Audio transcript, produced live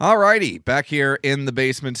Alrighty, back here in the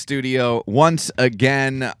basement studio once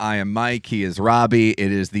again. I am Mike. He is Robbie.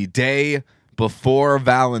 It is the day before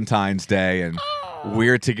Valentine's Day, and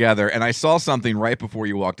we're together. And I saw something right before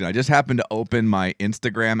you walked in. I just happened to open my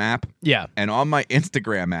Instagram app. Yeah. And on my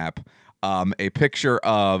Instagram app, a picture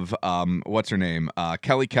of what's her name,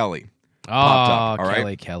 Kelly popped up. All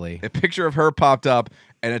right? Kelly. A picture of her popped up,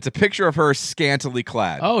 and it's a picture of her scantily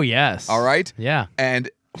clad. Oh, yes. All right? Yeah. And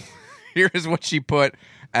here's what she put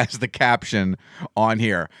as the caption on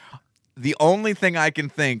here. The only thing I can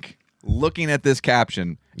think, looking at this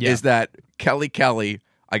caption, is that Kelly,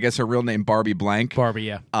 I guess her real name Barbie Blank. Barbie,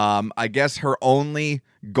 yeah. I guess her only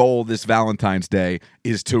goal this Valentine's Day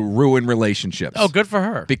is to ruin relationships. Oh, good for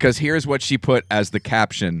her. Because here's what she put as the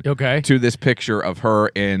caption to this picture of her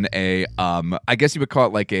in a, I guess you would call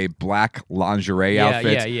it like a black lingerie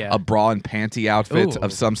outfit, a bra and panty outfit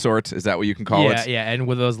of some sort. Is that what you can call it? Yeah, and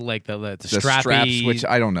with those like the strappy... straps, which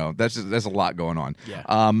I don't know. There's a lot going on. Yeah.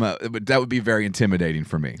 That would be very intimidating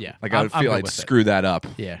for me. Yeah. Like I would feel I'd screw that up.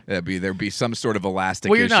 Yeah. There'd be some sort of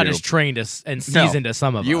elastic Well, you're not issue. as trained and seasoned as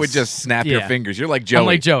some of us. You would just snap your fingers. You're like Joey. I'm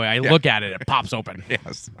like Joey. I look at it, it pops open.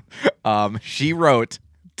 Yes. She wrote,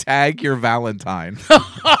 "Tag your Valentine."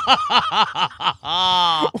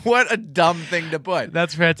 What a dumb thing to put.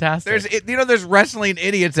 That's fantastic. There's wrestling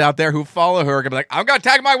idiots out there who follow her and be like, "I'm gonna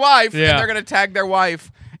tag my wife," and they're gonna tag their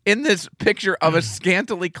wife in this picture of a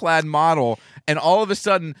scantily clad model. And all of a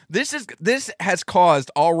sudden, this has caused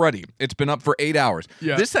already. It's been up for 8 hours.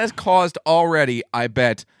 Yeah. This has caused already, I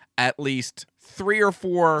bet, at least 3 or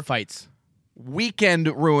 4 fights. Weekend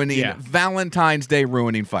ruining, Valentine's Day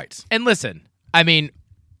ruining fights. And listen, I mean,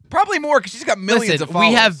 probably more because she's got millions of followers.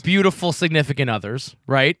 We have beautiful significant others,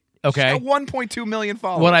 right? Okay. She's got 1.2 million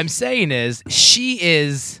followers. What I'm saying is she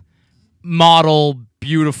is model,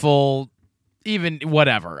 beautiful, even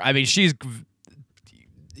whatever. I mean, she's,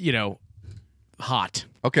 hot.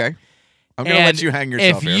 Okay. I'm going to let you hang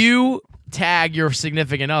yourself here. If you tag your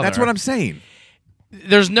significant other... That's what I'm saying.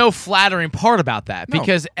 There's no flattering part about that. No.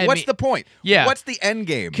 Because what's the point? Yeah. What's the end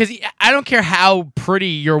game? Because I don't care how pretty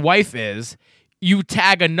your wife is, you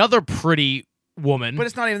tag another pretty woman. But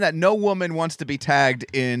it's not even that. No woman wants to be tagged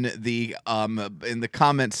in the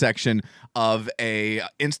comment section of a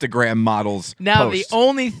Instagram model's Now, post. the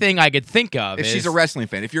only thing I could think of if is... she's a wrestling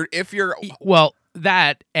fan. If you're Well,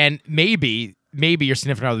 that, and maybe your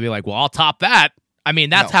significant other would be like, well, I'll top that. I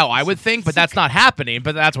mean, that's how I would think, but that's not happening.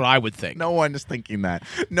 But that's what I would think. No one is thinking that.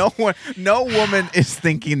 No woman is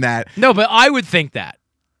thinking that. No, but I would think that.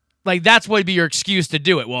 Like, that's what would be your excuse to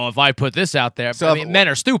do it. Well, if I put this out there, So men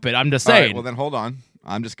are stupid. I'm just All saying. right, well, then hold on.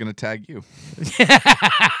 I'm just going to tag you.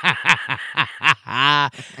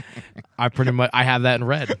 I have that in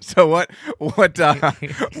red. So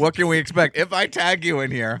what can we expect? If I tag you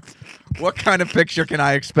in here, what kind of picture can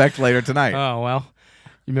I expect later tonight? Oh, well.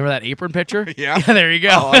 You remember that apron picture? Yeah. There you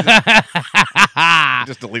go. I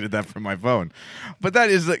just deleted that from my phone. But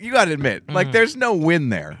that is, you got to admit, like, there's no win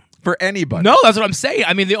there for anybody. No, that's what I'm saying.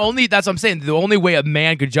 I mean, that's what I'm saying. The only way a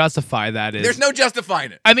man could justify that is... There's no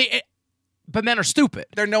justifying it. I mean, but men are stupid.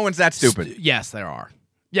 No one's that stupid. Yes, there are.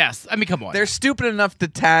 Yes. I mean, come on. They're stupid enough to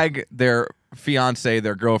tag their fiance,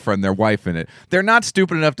 their girlfriend, their wife in it. They're not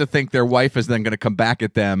stupid enough to think their wife is then going to come back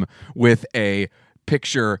at them with a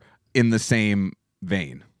picture in the same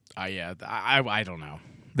vein. Yeah, I don't know.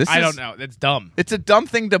 I don't know. It's dumb. It's a dumb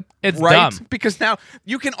thing to write dumb. because now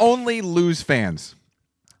you can only lose fans.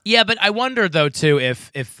 Yeah, but I wonder though too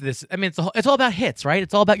if this. I mean, it's all about hits, right?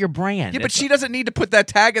 It's all about your brand. Yeah, but she doesn't need to put that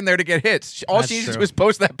tag in there to get hits. All she needs to do is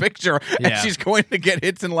post that picture, and she's going to get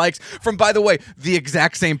hits and likes from, by the way, the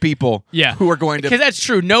exact same people. Yeah. Who are going to? Because that's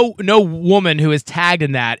true. No woman who is tagged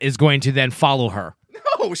in that is going to then follow her.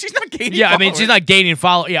 No, she's not gaining. Yeah, followers. I mean, she's not gaining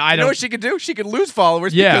follow. Yeah, I don't. You know what she could do? She could lose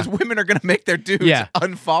followers because women are going to make their dudes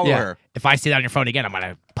unfollow her. If I see that on your phone again, I'm going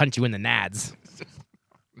to punch you in the nads.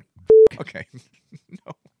 Okay.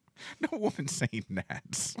 No woman saying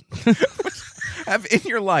nads. In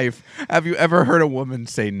your life, have you ever heard a woman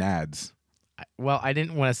say nads? Well, I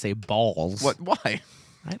didn't want to say balls. What? Why?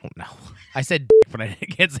 I don't know. I said but I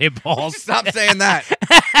can't say balls. Stop saying that.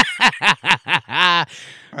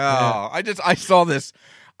 I saw this.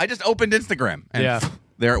 I just opened Instagram and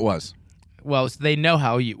there it was. Well, so they know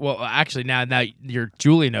how you. Well, actually, now your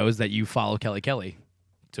Julie knows that you follow Kelly.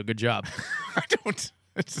 So good job. I don't.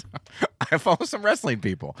 I follow some wrestling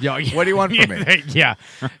people. Yeah. What do you want from me? Yeah,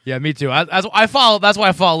 me too. I follow. That's why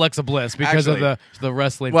I follow Alexa Bliss because of the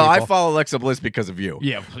wrestling. Well, people. I follow Alexa Bliss because of you.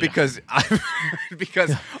 Yeah, because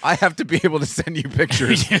I have to be able to send you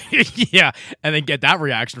pictures. Yeah, and then get that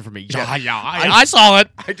reaction from me. Yeah, I saw it.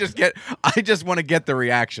 I just want to get the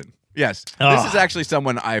reaction. Yes. Ugh. This is actually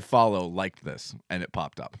someone I follow liked this, and it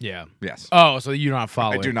popped up. Yeah. Yes. Oh, so you're not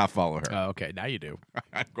following? I do not follow her. Oh, okay. Now you do.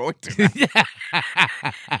 I'm going to.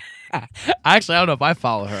 Actually, I don't know if I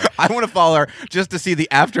follow her. I want to follow her just to see the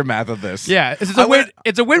aftermath of this. Yeah, it's I a win. went-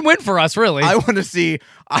 It's a win-win for us, really. I want to see.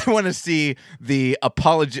 The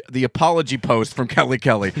apology post from Kelly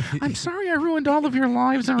Kelly. I'm sorry I ruined all of your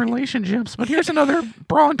lives and relationships, but here's another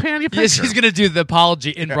bra and panty picture. Yeah, she's gonna do the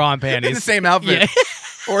apology in bra and panties. in the same outfit,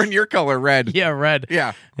 or in your color, red. Yeah, red.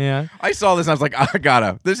 Yeah. Yeah. I saw this and I was like, I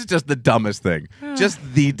gotta. This is just the dumbest thing. Just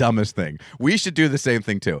the dumbest thing. We should do the same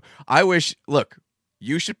thing too. I wish. Look,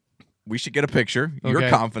 we should get a picture. You're Okay.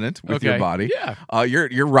 confident with your Okay. body. Yeah.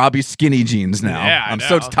 You're Robbie Skinny Jeans now. Yeah, I I'm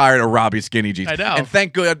so know. tired of Robbie Skinny Jeans. I know. And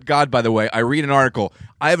thank God, by the way, I read an article.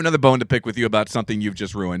 I have another bone to pick with you about something you've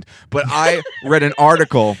just ruined. But I read an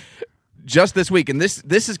article just this week, and this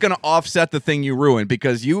is going to offset the thing you ruined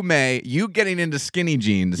because you getting into skinny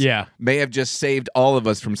jeans Yeah. may have just saved all of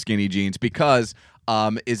us from skinny jeans because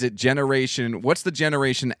is it what's the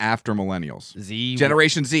generation after millennials? Z.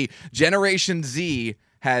 Generation Z. Generation Z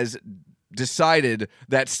has decided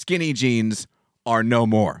that skinny jeans are no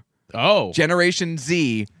more. Oh. Generation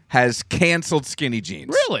Z has canceled skinny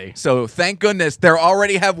jeans. Really? So thank goodness they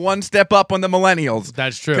already have one step up on the millennials.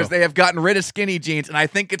 That's true. Because they have gotten rid of skinny jeans, and I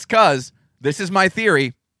think it's because, this is my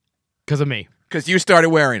theory, Because of me. because you started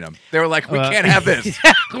wearing them. They were like, we can't have this.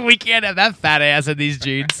 We can't have that fat ass in these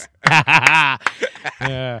jeans.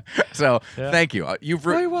 Yeah. So thank you. You've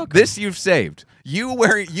You're welcome. this you've saved.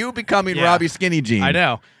 You becoming Yeah. Robbie Skinny Jean. I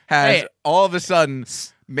know. Has Hey. all of a sudden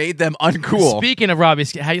made them uncool. Speaking of Robbie,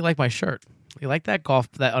 how you like my shirt? You like that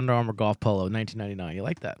Under Armour golf polo, 1999? You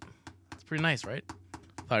like that? It's pretty nice, right?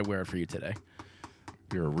 Thought I'd wear it for you today.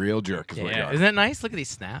 You're a real jerk. Is what you Yeah. are. Isn't that nice? Look at these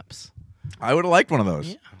snaps. I would have liked one of those.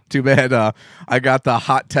 Yeah. Too bad I got the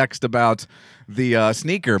hot text about the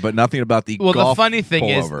sneaker, but nothing about the Well, golf the funny thing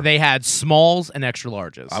pullover. is they had smalls and extra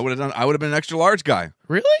larges. I would have been an extra large guy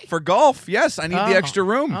Really? for golf. Yes, I need the Oh, extra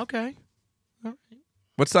room. Okay.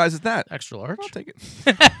 What size is that? Extra large. I'll take it.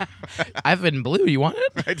 I have it in blue. You want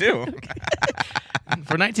it? I do.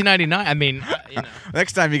 For 1999, I mean, you know.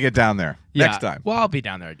 Next time you get down there. Yeah. Next time. Well, I'll be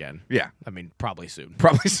down there again. Yeah. I mean, probably soon.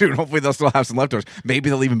 Probably soon. Hopefully they'll still have some leftovers. Maybe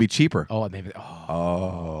they'll even be cheaper. Oh, maybe.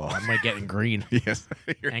 Oh, I'm gonna get in green Yes.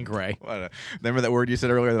 and gray. Remember that word you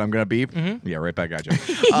said earlier that I'm going to beep? Mm-hmm. Yeah, right back at you.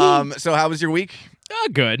 So how was your week?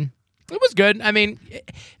 Good. It was good. I mean,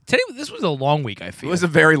 today this was a long week. I It feel was a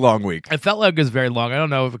very long week. it felt like it was very long. I don't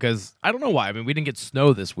know why. I mean, we didn't get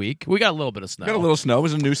snow this week. We got a little bit of snow. Got a little snow. It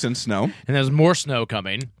was a nuisance snow. and there's more snow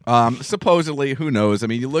coming. Supposedly, who knows? I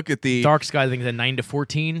mean, you look at the... Dark sky. I think it's at 9 to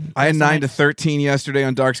 14. I had last 9 night. to 13 yesterday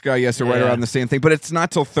on dark sky. Yes, they're right Yeah. around the same thing. But it's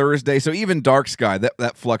not till Thursday. So even dark sky,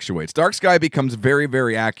 that fluctuates. Dark sky becomes very,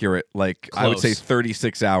 very accurate, like I would say Close.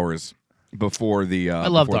 36 hours before the I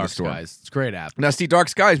love before dark the storm. skies. It's a great app. Now, see, dark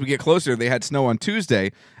skies, we get closer. They had snow on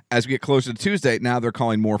Tuesday. As we get closer to Tuesday, now they're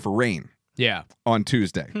calling more for rain Yeah. on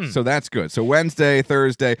Tuesday. So that's good. So Wednesday,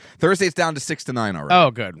 Thursday. Thursday's down to 6 to 9 already.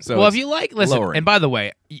 Oh, good. So well, it's if you like, listen. lowering. And by the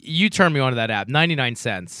way, you turned me on to that app. 99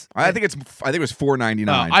 cents. I think it was $4.99.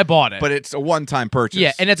 I bought it. But it's a one-time purchase.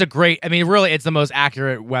 Yeah, and it's a great. I mean, really, it's the most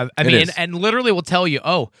accurate web. I It mean, is. and literally will tell you,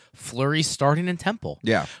 oh, Flurry's starting in Temple.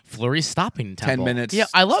 Yeah. Flurry's stopping in 10 Temple. minutes. Yeah,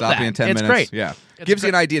 I love stopping that. in 10 it's minutes. great. Yeah. It's Gives you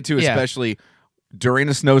an great. idea, too, Yeah. especially during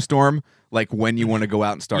a snowstorm, like when you want to go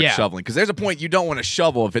out and start Yeah. shoveling. Because there's a point you don't want to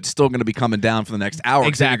shovel if it's still going to be coming down for the next hour.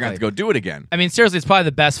 'cause then you're Exactly. going to have to go do it again. I mean, seriously, it's probably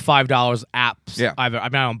the best $5 apps. Yeah. I mean, I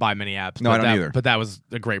don't buy many apps. No, but I don't that, either. But that was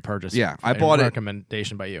a great purchase. Yeah, I And bought it-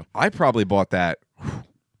 recommendation by you. I probably bought that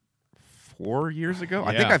 4 years ago.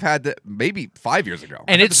 I think Yeah. I've had that maybe 5 years ago.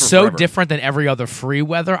 And I've had it's this for so forever. different than every other free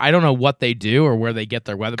weather. I don't know what they do or where they get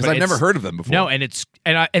their weather. Because but I've never it's- heard of them before. No, and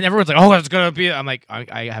and everyone's like, oh, it's gonna be. I'm like,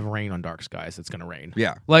 I have rain on dark skies. It's gonna rain.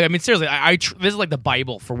 Yeah. Like, I mean, seriously, this is like the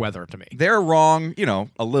Bible for weather to me. They're wrong,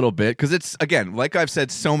 a little bit, because it's, again, like I've said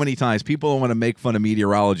so many times, people want to make fun of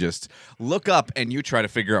meteorologists. Look up and you try to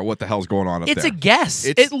figure out what the hell's going on up It's there. a guess.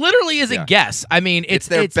 It's- It literally is yeah. a guess. I mean, It's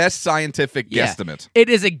their best scientific yeah. guesstimate. It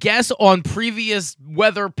is a guess on previous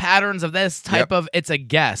weather patterns of this type Yep. of. It's a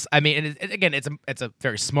guess. I mean, and again, it's a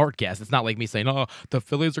very smart guess. It's not like me saying, "Oh, the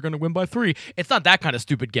Phillies are going to win by 3." It's not that kind of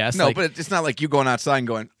stupid guess. No, like, but it's not like you going outside and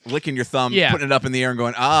going, licking your thumb, Yeah. putting it up in the air and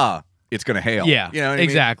going, it's going to hail. yeah, You know what I mean?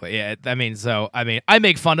 exactly. Yeah, I mean, I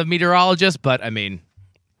make fun of meteorologists, but I mean,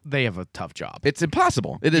 they have a tough job. It's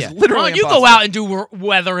impossible. It is Yeah. literally Why don't you impossible. go out and do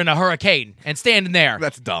weather in a hurricane and stand in there?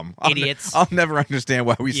 That's dumb. Idiots. I'll never understand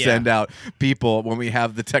why we Yeah. send out people when we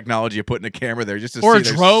have the technology of putting a camera there just to Or see a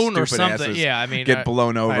their drone or stupid something. asses Yeah, I mean, get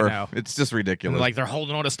blown I over. know. It's just And, ridiculous. like they're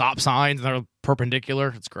holding on to stop signs and they're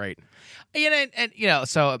perpendicular. It's great. And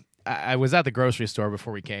so I was at the grocery store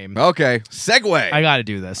before we came. Okay, segue. I got to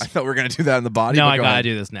do this. I thought we were going to do that in the body. No, but I go got to ahead.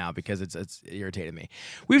 do this now because it's irritated me.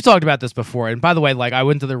 We've talked about this before, and by the way, like I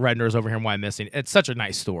went to the Redner's over here in Wyomissing. It's such a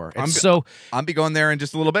nice store. It's I'll be going there in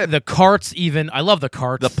just a little bit. the carts even. I love the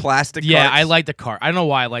carts. The plastic Yeah, carts. I like the cart. I don't know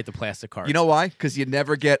why I like the plastic carts. You know why? Because you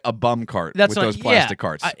never get a bum cart That's with not- those plastic yeah,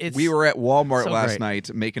 carts. it's We were at Walmart so last great.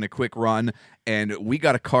 night making a quick run, and we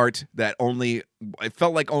got a cart that it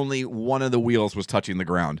felt like only one of the wheels was touching the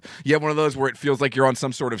ground. You have one of those where it feels like you're on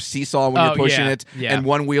some sort of seesaw when you're pushing it, and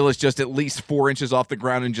one wheel is just at least 4 inches off the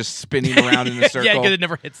ground and just spinning around in a circle. Yeah, because it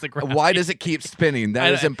never hits the ground. Why does it keep spinning?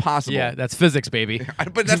 That is impossible. Yeah, that's physics, baby.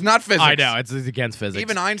 But that's not physics. I know it's against physics.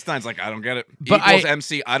 Even Einstein's like, I don't get it. But Equals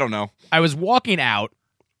MC. I don't know. I was walking out,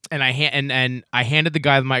 and I handed the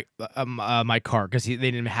guy my cart because they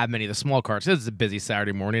didn't have many of the small carts. It was a busy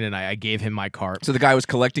Saturday morning, and I gave him my cart. So the guy was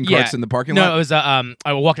collecting carts in the parking lot? No, it was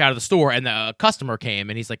I walked out of the store, and the customer came,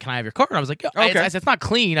 and he's like, "Can I have your cart?" And I was like, "Yeah." Okay. I said, "It's not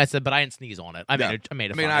clean." I said, "But I didn't sneeze on it. I made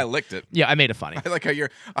it funny. I licked it. Yeah, I made it funny. I like how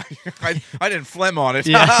I didn't phlegm on it.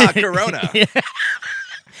 Yeah. Corona. Yeah.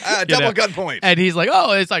 Double gun point. And he's like,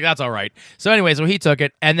 "Oh, it's like that's all right." So anyway, so he took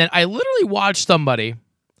it, and then I literally watched somebody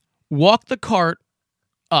walk the cart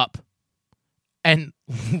up and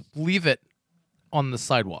leave it on the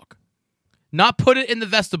sidewalk, not put it in the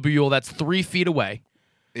vestibule that's 3 feet away.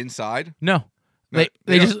 Inside? No, No,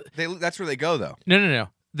 they just that's where they go though. no.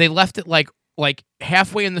 They left it like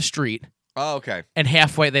halfway in the street, Oh, okay. and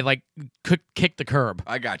halfway they like kicked the curb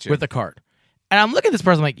I got you. with the cart. And I'm looking at this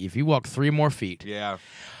person I'm like, if you walk 3 more feet. Yeah.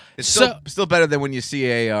 It's So- still better than when you see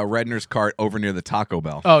a Redner's cart over near the Taco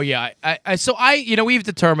Bell. Oh yeah, so we've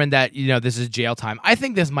determined that this is jail time. I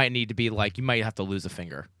think this might need to be like you might have to lose a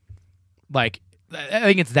finger. Like I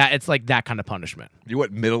think it's like that kind of punishment. You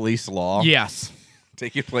want Middle East law Yes.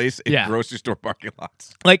 taking place in Yeah. grocery store parking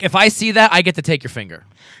lots? Like if I see that, I get to take your finger.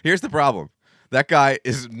 Here's the problem. That guy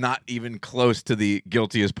is not even close to the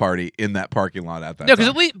guiltiest party in that parking lot at that No, because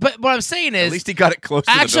time. at least, but what I'm saying is, At least he got it close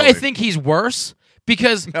to the actually, I building. think he's worse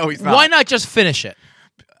because No, he's not. why not just finish it?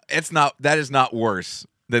 That is not worse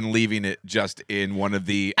than leaving it just in one of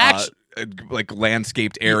the like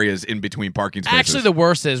landscaped areas in between parking spaces. Actually, the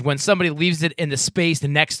worst is when somebody leaves it in the space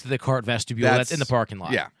next to the cart vestibule that's in the parking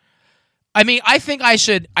lot. Yeah. I mean, I think I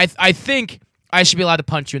should. I think I should be allowed to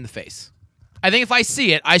punch you in the face. I think if I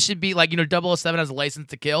see it, I should be like 007 has a license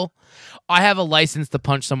to kill. I have a license to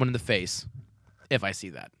punch someone in the face if I see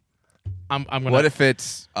that. I'm gonna. What if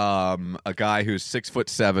it's a guy who's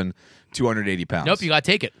 6'7", 280 pounds? Nope, you gotta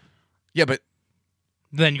take it. Yeah, but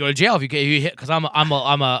Then you go to jail if you hit because I'm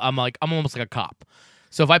almost like a cop.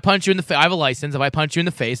 So if I punch you in the face, I have a license. If I punch you in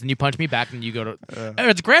the face and you punch me back, and you go to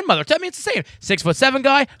it's grandmother. Tell me it's the same. 6'7"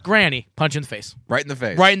 guy, granny, punch you in the face. right in the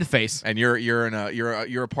face. Right in the face. And you're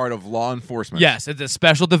a part of law enforcement. Yes, it's a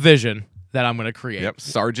special division that I'm going to create. Yep.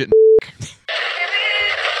 Sergeant.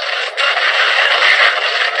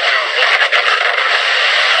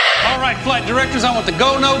 All right, flight directors, I want the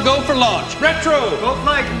go, no, go for launch. Retro. Go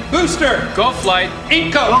flight. Booster. Go flight.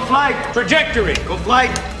 Eco. Go flight. Trajectory. Go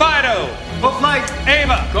flight. Fido. Go flight.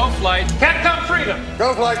 Ava. Go flight. Capcom Freedom.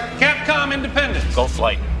 Go flight. Capcom Independence. Go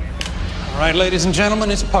flight. All right, ladies and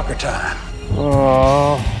gentlemen, it's pucker time.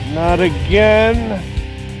 Oh, not again.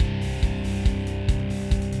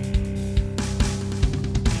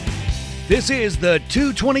 This is the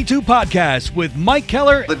 222 Podcast with Mike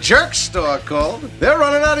Keller The Jerk Store called. They're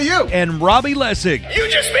running out of you. and Robbie Lessig. You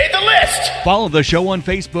just made the list! Follow the show on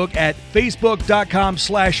Facebook at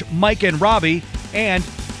facebook.com/Mike and Robbie and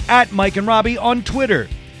at Mike and Robbie on Twitter.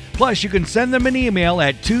 Plus, you can send them an email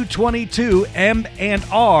at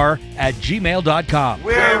 222mandr@gmail.com.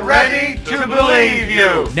 We're ready to believe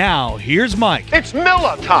you. Now, here's Mike. It's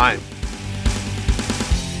Miller time.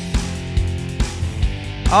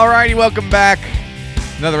 Alrighty, welcome back.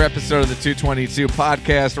 Another episode of the 222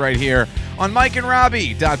 Podcast right here on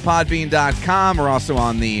MikeandRobbie.podbean.com. We're also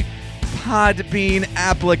on the Podbean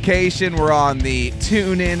application. We're on the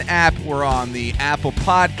TuneIn app. We're on the Apple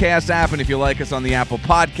Podcast app. And if you like us on the Apple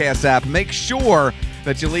Podcast app, make sure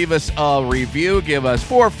that you leave us a review. Give us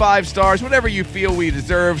 4 or 5 stars, whatever you feel we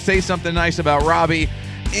deserve. Say something nice about Robbie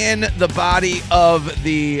in the body of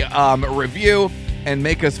the review. And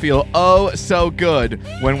make us feel so good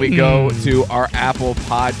when we go to our Apple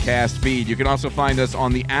Podcast feed. You can also find us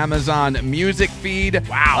on the Amazon Music feed,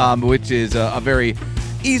 which is a very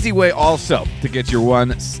easy way also to get your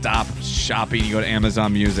one-stop shopping. You go to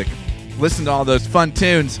Amazon Music, listen to all those fun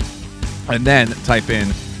tunes, and then type in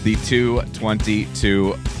the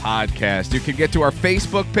 222 Podcast. You can get to our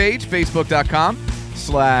Facebook page,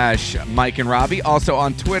 facebook.com/Mike and Robbie. Also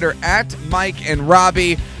on Twitter at Mike and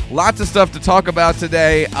Robbie. Lots of stuff to talk about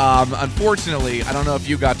today. Unfortunately, I don't know if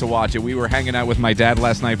you got to watch it. We were hanging out with my dad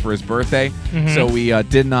last night for his birthday, so we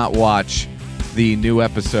did not watch the new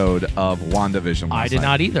episode of WandaVision last I did night.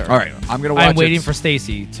 not either. All right, I'm going to watch it. I'm waiting for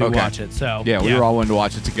Stacy to Okay. watch it. So Yeah, we were all wanting to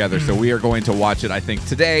watch it together, so we are going to watch it, I think,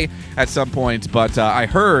 today at some point. But I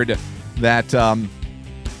heard that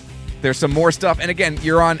there's some more stuff. And again,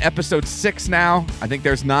 you're on episode 6 now. I think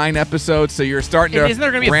there's 9 episodes, so you're starting to Isn't there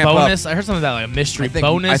going to be a ramp bonus? up. I heard something about like a mystery I think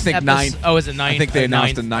bonus. 9. Oh, is it 9? I think they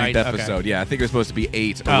announced a 9th ninth? Okay. episode. Yeah, I think it was supposed to be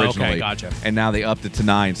 8 Oh, okay, originally. gotcha. And now they upped it to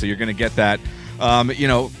 9, so you're going to get that.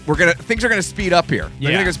 Things are going to speed up here. They're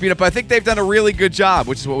Yeah. going to speed up. But I think they've done a really good job,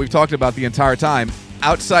 which is what we've talked about the entire time.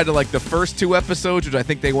 Outside of like the first 2 episodes, which I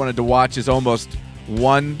think they wanted to watch is almost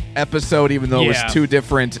one episode, even though it Yeah. was 2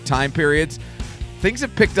 different time periods. Things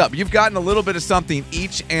have picked up. You've gotten a little bit of something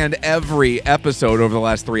each and every episode over the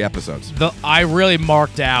last 3 episodes. I really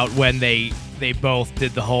marked out when they both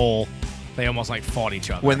did the whole. They almost like fought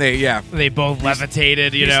each other. When they both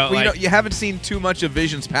levitated, you know. Well, like, you haven't seen too much of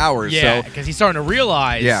Vision's powers, yeah, so because he's starting to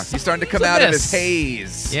realize. yeah, he's starting to come what's out of this? his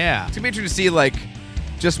haze. Yeah. It's gonna be interesting to see like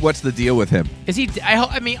just what's the deal with him. Is he?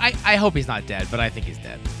 I hope he's not dead, but I think he's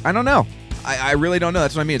dead. I don't know. I really don't know.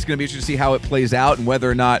 That's what I mean. It's gonna be interesting to see how it plays out and whether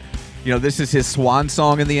or not this is his swan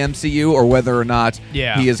song in the MCU or whether or not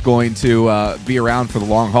he is going to be around for the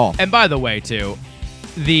long haul. And by the way, too,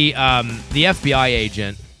 the FBI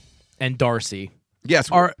agent and Darcy Yes.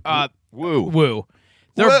 are Woo.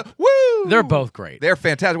 They're both great. They're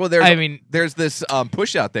fantastic. Well, there's this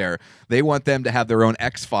push out there. They want them to have their own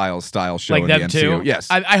X-Files style show Like in them the MCU. too. Yes.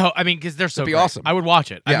 I hope. I mean, because they're so It'd be great. awesome. I would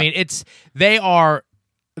watch it. Yeah. I mean, they are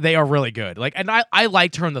really good. Like, and I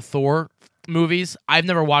liked her in the Thor movies. I've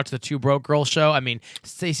never watched the Two Broke Girls show. I mean,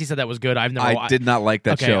 Stacey said that was good. I did not like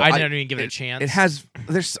that okay, show. I didn't even give it a chance. It has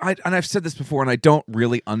and I've said this before, and I don't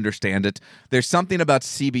really understand it. There's something about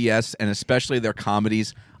CBS and especially their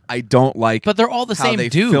comedies I don't like. But they're all the how same they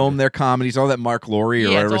dude. film their comedies. All that Mark Laurie or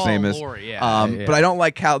Yeah, whatever it's his name all is. Laurie, yeah. But I don't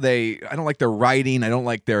like how I don't like their writing. I don't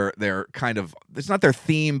like their kind of. It's not their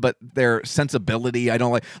theme, but their sensibility. I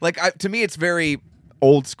don't like. To me, it's very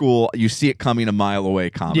old school. You see it coming a mile away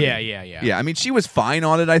comedy. Yeah. Yeah, I mean, she was fine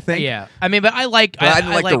on it, I think. Yeah. I mean, but I like. But I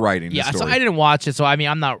didn't like the writing, the Yeah. So story. I didn't watch it. So I mean,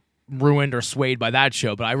 I'm not ruined or swayed by that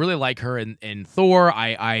show, but I really like her in Thor.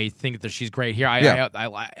 I think that she's great here. I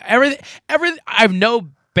everything. I have no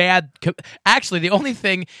bad. Actually, the only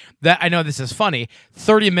thing that I know, this is funny,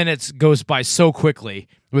 30 minutes goes by so quickly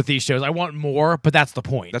with these shows. I want more, but that's the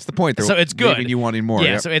point. That's the point. They're So it's good. leaving you wanting more.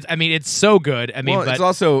 Yeah. Yep. So it's so good. I mean, Well, but it's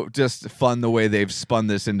also just fun the way they've spun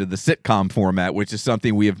this into the sitcom format, which is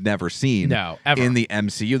something we have never seen No, ever. in the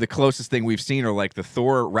MCU. The closest thing we've seen are like the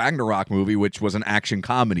Thor Ragnarok movie, which was an action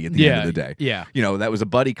comedy at the end of the day. Yeah. That was a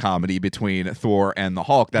buddy comedy between Thor and the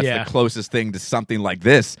Hulk. That's Yeah. the closest thing to something like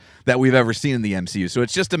this that we've ever seen in the MCU. So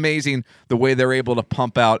it's just amazing the way they're able to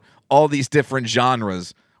pump out all these different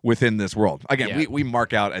genres within this world. Again, Yeah. we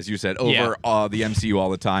mark out, as you said, over the MCU all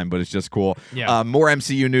the time, but it's just cool. Yeah. More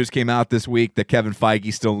MCU news came out this week that Kevin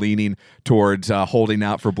Feige's still leaning towards holding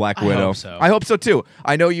out for Black Widow. hope so. I hope so too.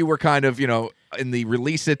 I know you were kind of, in the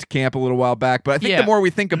release it camp a little while back, but I think Yeah. the more we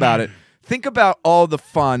think about it, think about all the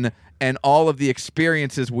fun and all of the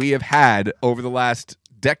experiences we have had over the last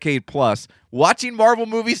decade plus watching Marvel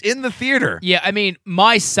movies in the theater. Yeah, I mean,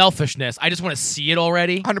 my selfishness, I just want to see it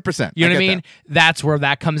already. 100%. You know I what I get mean? That's where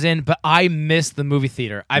that comes in. But I miss the movie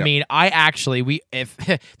theater. I Yep. mean, if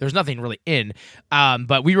there's nothing really in,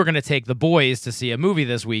 but we were going to take the boys to see a movie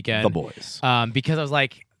this weekend. The boys. Because I was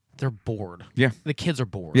like, they're bored. Yeah. The kids are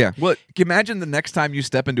bored. Yeah. Well, can you imagine the next time you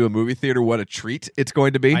step into a movie theater, what a treat it's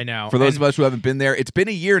going to be? I know. For those And- of us who haven't been there, it's been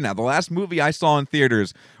a year now. The last movie I saw in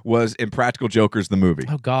theaters was Impractical Jokers, the movie.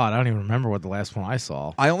 Oh, God. I don't even remember what the last one I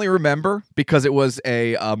saw. I only remember because it was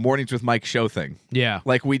a Mornings with Mike show thing. Yeah.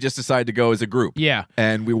 Like, we just decided to go as a group. Yeah.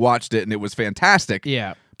 And we watched it, and it was fantastic.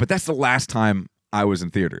 Yeah. But that's the last time I was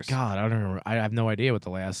in theaters. God, I don't remember. I have no idea what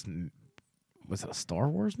the last. Was it a Star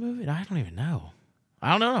Wars movie? I don't even know.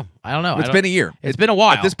 I don't know. It's been a year. It's been a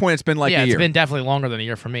while. At this point, it's been like yeah, a year. it's been definitely longer than a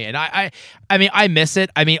year for me. And I mean, I miss it.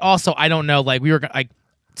 I mean, also, I don't know. Like, we were like,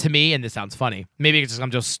 to me, and this sounds funny. Maybe it's just I'm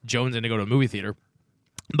just jonesing to go to a movie theater.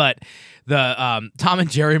 But the Tom and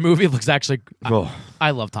Jerry movie looks actually. Oh. I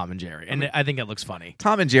love Tom and Jerry, and I think it looks funny.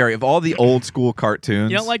 Tom and Jerry, of all the old school cartoons,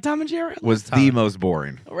 You don't like Tom and Jerry? I love was Tom the and- most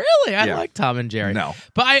boring. Really? I Yeah. like Tom and Jerry. No.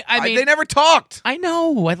 but I mean, they never talked. I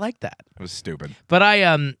know. I like that. It was stupid. But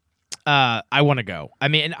I want to go. I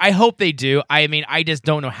mean, and I hope they do. I mean, I just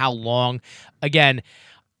don't know how long. Again,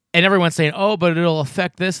 and everyone's saying, "Oh, but it'll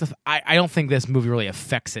affect this." I don't think this movie really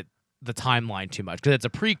affects the timeline too much because it's a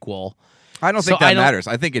prequel. I don't So think that I don't- matters.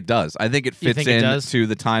 I think it does. I think it You fits think it in does? to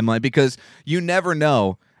the timeline because you never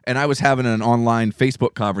know. And I was having an online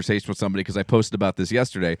Facebook conversation with somebody because I posted about this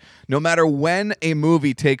yesterday. No matter when a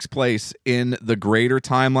movie takes place in the greater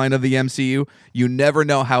timeline of the MCU, you never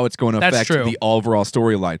know how it's going to That's affect true. the overall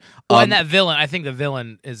storyline. Well, and that villain, I think the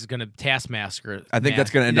villain is going to Taskmaster. I think that's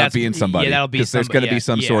going to end up being somebody. Yeah, that'll be because there's going to be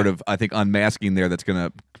some yeah. sort of, I think, unmasking there that's going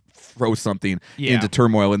to throw something Yeah. into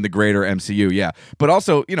turmoil in the greater MCU. Yeah, but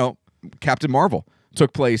also, Captain Marvel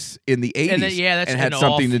took place in the 80s And then- yeah, that's and had an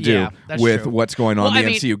something to do that's with true. what's going on Well, in the I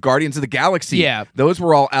mean- MCU. Guardians of the Galaxy, Yeah. those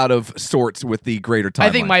were all out of sorts with the greater timeline. I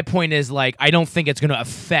think my point is I don't think it's going to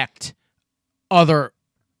affect other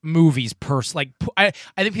movies I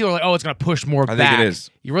think people are like, oh, it's going to push more I think back. it is.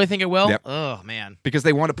 You really think it will? Yep. Oh man. because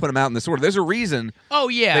they want to put them out in this order. There's a reason Oh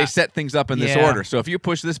yeah. they set things up in this Yeah. order. So if you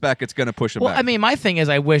push this back, it's going to push them Well, back. I mean, my thing is,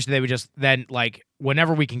 I wish they would just then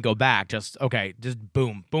whenever we can go back, just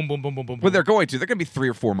boom, boom, boom, boom, boom, boom. But they're going to. They're going to be 3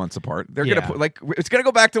 or 4 months apart. They're Yeah. going to put it's going to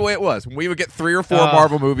go back to the way it was. We would get 3 or 4 Ugh,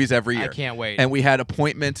 Marvel movies every year. I can't wait. And we had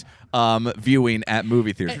appointment viewing at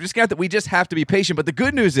movie theaters. We just have to be patient. But the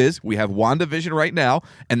good news is we have WandaVision right now,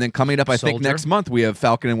 and then coming up, I think Soldier. next month we have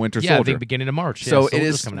Falcon and Winter yeah, I Soldier. think beginning of March. So yeah, it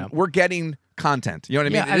is. coming out. We're getting content. You know what I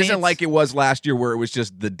mean? Yeah, I It mean, isn't like it's- it was last year where it was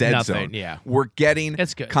just the dead Nothing, zone. yeah. We're getting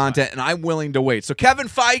It's good. content, and I'm willing to wait. So Kevin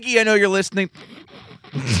Feige, I know you're listening.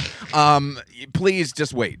 Please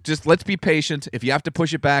just wait. Just let's be patient. If you have to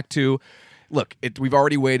push it back to, look, we've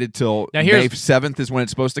already waited till Now May here's- 7th is when it's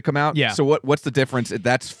supposed to come out. Yeah. So what's the difference?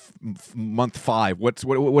 That's month 5. What's the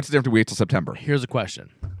difference? To wait till September? Here's a question: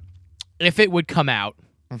 if it would come out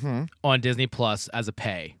Mm-hmm. on Disney Plus as a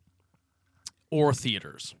pay or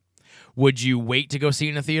theaters, would you wait to go see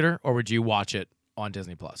it in a theater or would you watch it on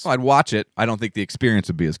Disney Plus? Well, I'd watch it. I don't think the experience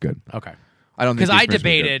would be as good. Okay. I don't think Because the I experience would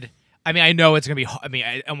be good. debated. I mean, I know it's gonna be.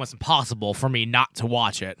 Almost impossible for me not to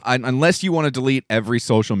watch it. Unless you want to delete every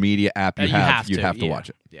social media app you have, you'd have to yeah. watch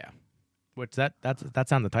it. Yeah. Which that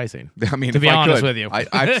sounds enticing. I mean, To if be I honest could, with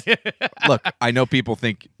you. Look, I know people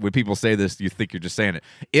think when people say this, you think you're just saying it.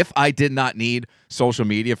 If I did not need social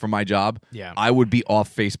media for my job, Yeah. I would be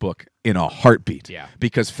off Facebook in a heartbeat. Yeah.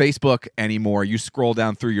 Because Facebook anymore, you scroll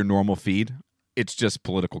down through your normal feed, it's just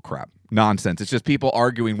political crap, nonsense. It's just people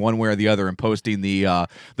arguing one way or the other and posting the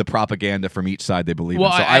propaganda from each side they believe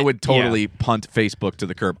Well, in. So I would yeah. totally punt Facebook to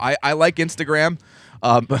the curb. I like Instagram.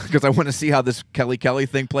 Because I want to see how this Kelly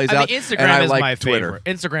thing plays I mean, out. Instagram and I is like my Twitter. favorite.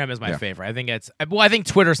 Instagram is my Yeah. favorite. I think I think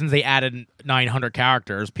Twitter, since they added 900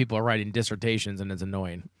 characters, people are writing dissertations and it's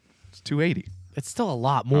annoying. It's 280. It's still a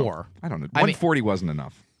lot more. I don't know. I mean- 140 wasn't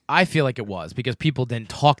enough. I feel like it was because people didn't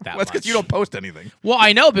talk that That's much. because you don't post anything. Well,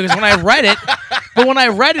 I know because when I read it,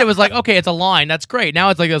 it was like, okay, it's a line. That's great. Now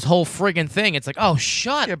it's like this whole friggin' thing. It's like, oh,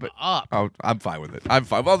 shut up. Oh, I'm fine with it. I'm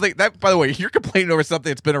fine. Well, that, by the way, you're complaining over something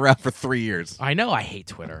that's been around for 3 years. I know. I hate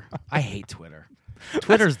Twitter. I hate Twitter.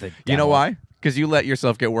 Twitter's the devil. You know why? Because you let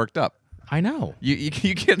yourself get worked up. I know. You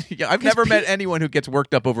get. I've never met anyone who gets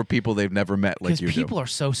worked up over people they've never met like Because you people do. are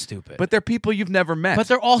so stupid. But they're people you've never met. But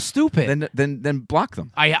they're all stupid. then block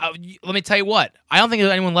them. Let me tell you what. I don't think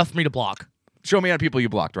there's anyone left for me to block. Show me how many people you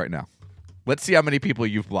blocked right now. Let's see how many people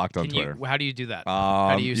you've blocked on Can Twitter. how do you do that?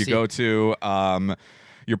 How do you see? go to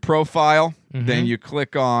your profile, then you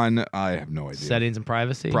click on. I have no idea. Settings and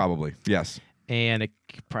privacy? Probably yes. And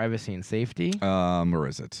privacy and safety? Where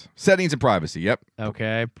is it? Settings and privacy. Yep.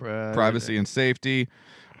 Okay. Privacy and safety.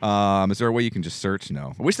 Is there a way you can just search?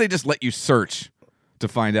 No. I wish they just let you search to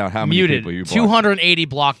find out how many Muted. people you blocked. 280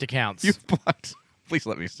 blocked accounts. You've blocked. Please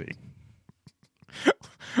let me see.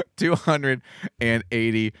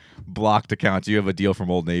 280 blocked accounts. You have a deal from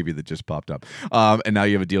Old Navy that just popped up, and now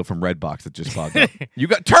you have a deal from Redbox that just popped up. You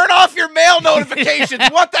got turn off your mail notifications.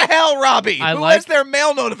 What the hell, Robbie? Who has their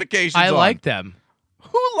mail notifications? I on? like them.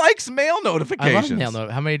 Who likes mail I notifications? love mail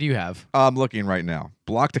note. How many do you have? I'm looking right now.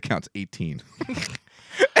 Blocked accounts 18.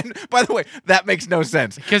 And by the way, that makes no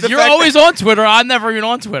sense. Because The you're fact always on Twitter. I'm never even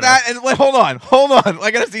on Twitter. that, and wait, hold on.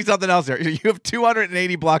 I gotta see something else here. You have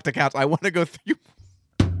 280 blocked accounts. I want to go through.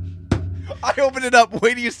 I opened it up.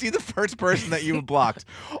 Wait till you see the first person that you blocked.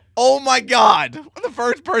 Oh my God. The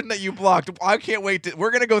first person that you blocked. I can't wait.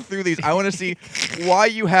 We're going to go through these. I want to see why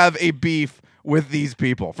you have a beef with these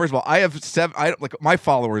people. First of all, I have my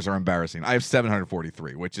followers are embarrassing. I have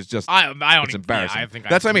 743, which is just I don't it's even- embarrassing. yeah, I think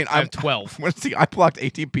That's what I mean. I have 12. Let's see. I blocked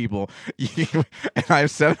 18 people, and I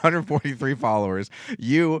have 743 followers.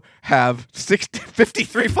 You have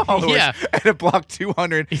 53 followers, Yeah. and it blocked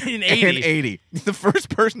 280. The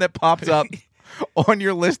first person that pops up on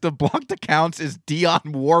your list of blocked accounts is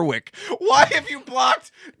Dionne Warwick. Why have you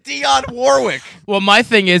blocked Dionne Warwick? Well, my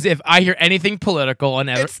thing is, if I hear anything political and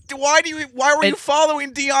Why were you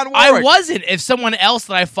following Dionne Warwick? I wasn't. If someone else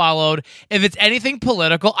that I followed, if it's anything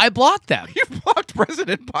political, I block them. You blocked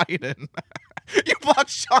President Biden. You blocked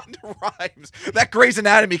Shonda Rhimes. That Grey's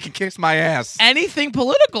Anatomy can kiss my ass. Anything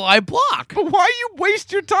political, I block. But why you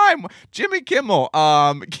waste your time? Jimmy Kimmel,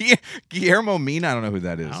 Guillermo Mina, I don't know who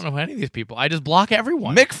that is. I don't know any of these people. I just block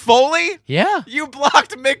everyone. Mick Foley? Yeah. You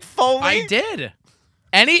blocked Mick Foley? I did.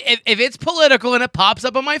 If it's political and it pops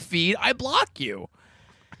up on my feed, I block you.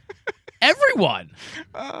 Everyone.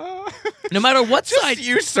 No matter what side. Just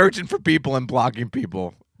you searching for people and blocking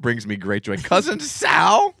people brings me great joy. Cousin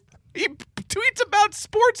Sal? He tweets about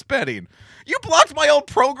sports betting. You blocked my old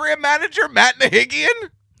program manager, Matt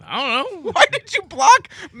Nahigian? I don't know. Why did you block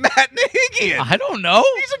Matt Nahigian? I don't know.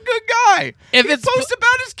 He's a good guy. If he it's posts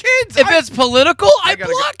about his kids. If it's political, I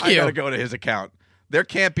block you. I gotta go to his account. There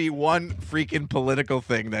can't be one freaking political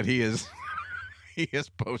thing that he is he has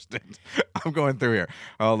posted. I'm going through here.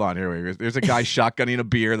 Hold on, here we go. There's a guy shotgunning a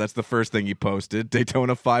beer. That's the first thing he posted.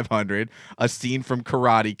 Daytona 500. A scene from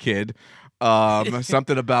Karate Kid.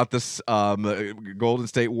 Something about this Golden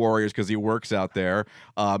State Warriors because he works out there.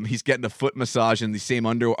 He's getting a foot massage in the same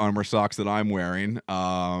Under Armour socks that I'm wearing.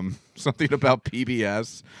 Something about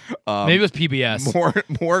PBS. Maybe it was PBS.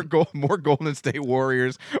 More Golden State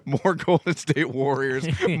Warriors. More Golden State Warriors.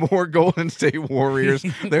 More Golden State Warriors.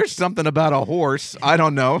 There's something about a horse. I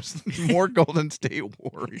don't know. More Golden State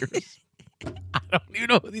Warriors. I don't even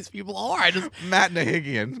know who these people are. Matt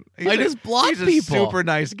Nahigian. I just block people. He's a super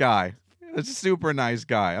nice guy. It's a super nice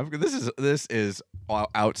guy. This is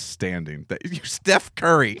outstanding. You Steph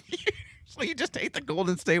Curry. So you just hate the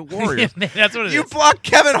Golden State Warriors. That's what it is. You blocked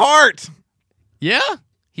Kevin Hart. Yeah,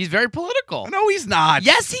 he's very political. No, he's not.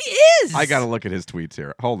 Yes, he is. I gotta look at his tweets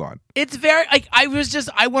here. Hold on. It's very like I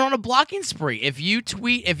went on a blocking spree. If you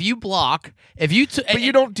tweet, if you block, if you but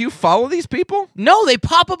you don't. Do you follow these people? No, they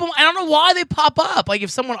pop up. I don't know why they pop up. Like if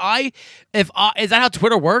someone is that how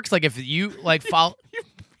Twitter works? Like if you like follow.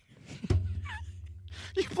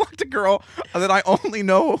 You blocked a girl that I only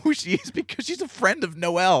know who she is because she's a friend of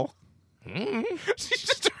Noelle. She's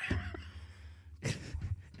just. You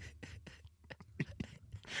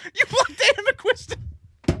blocked Dana McQuiston.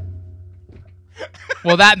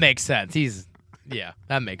 Well, that makes sense.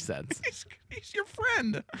 That makes sense. He's your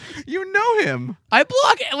friend. You know him. I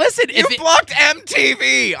block. Listen, you blocked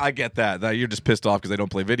MTV. I get that. You're just pissed off because they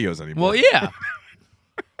don't play videos anymore. Well, yeah.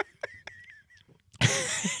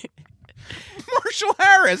 Marshall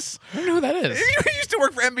Harris. I don't know who that is. He used to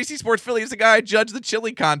work for NBC Sports Philly. He's the guy I judged the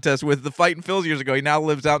chili contest with the Fightin' Phils years ago. He now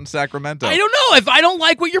lives out in Sacramento. I don't know. If I don't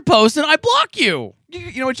like what you're posting, I block you.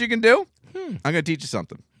 You know what you can do? I'm going to teach you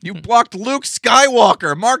something. You blocked Luke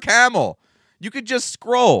Skywalker, Mark Hamill. You could just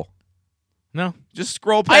scroll. No. Just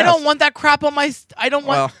scroll past. I don't want that crap on my... I don't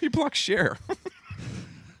want... Well, you blocked Cher.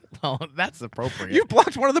 Well, that's appropriate. You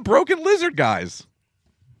blocked one of the Broken Lizard guys.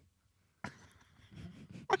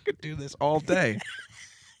 I could do this all day.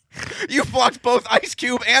 You blocked both Ice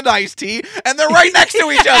Cube and Ice-T, and they're right next to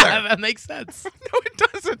each other. That makes sense. No, it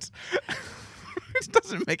doesn't. It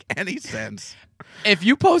doesn't make any sense. If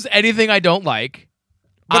you post anything I don't like...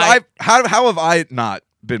 But how have I not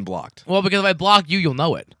been blocked? Well, because if I block you, you'll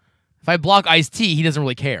know it. If I block Ice-T, he doesn't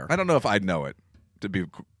really care. I don't know if I'd know it, to be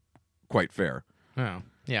quite fair. Oh.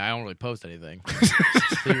 Yeah, I don't really post anything.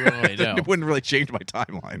 So you don't really know. It wouldn't really change my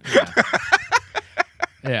timeline.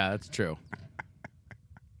 Yeah, that's true.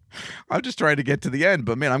 I'm just trying to get to the end,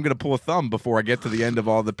 but man, I'm going to pull a thumb before I get to the end of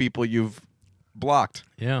all the people you've blocked.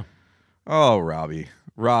 Yeah. Oh, Robbie.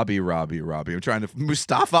 I'm trying to...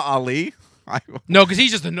 Mustafa Ali? No, because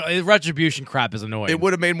he's just... retribution crap is annoying. It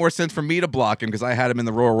would have made more sense for me to block him because I had him in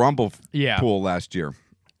the Royal Rumble pool last year.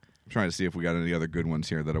 I'm trying to see if we got any other good ones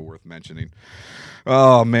here that are worth mentioning.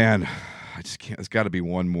 Oh, man. I just can't... There's got to be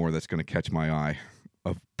one more that's going to catch my eye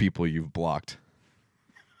of people you've blocked.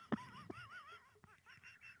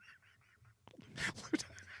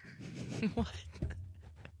 What?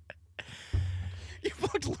 You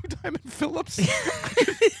blocked Lou Diamond Phillips?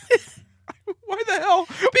 Why the hell?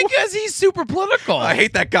 Because he's super political. I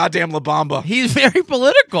hate that goddamn La Bamba. He's very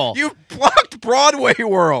political. You blocked Broadway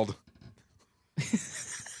World.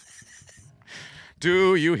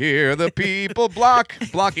 Do you hear the people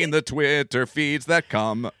blocking the Twitter feeds that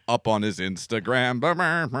come up on his Instagram?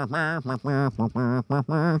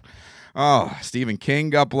 Oh, Stephen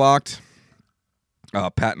King got blocked.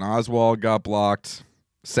 Patton Oswalt got blocked.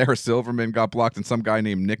 Sarah Silverman got blocked, and some guy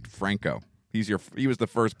named Nick Franco. He was the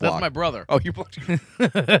first block. That's my brother. Oh, you blocked.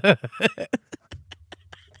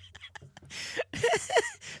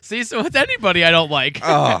 See, so it's anybody I don't like.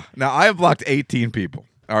 Now I have blocked 18 people.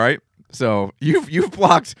 All right. So you have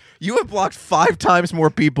blocked 5 times more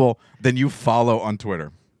people than you follow on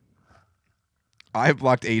Twitter. I have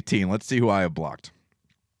blocked 18. Let's see who I have blocked.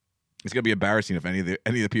 It's gonna be embarrassing if any of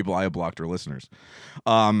the people I have blocked are listeners.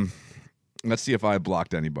 Let's see if I have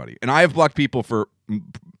blocked anybody. And I have blocked people for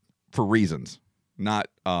reasons, not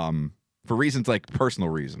for reasons like personal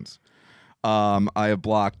reasons. I have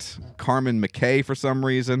blocked Carmen McKay for some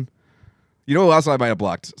reason. You know who else I might have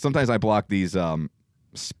blocked? Sometimes I block these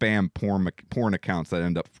spam porn accounts that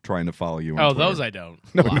end up trying to follow you on Twitter. Those I don't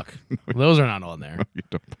block. Those are not on there. No, you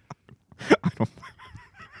don't. I don't.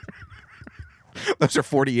 Those are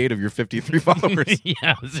 48 of your 53 followers.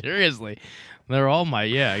 Yeah, seriously. They're all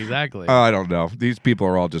exactly. I don't know. These people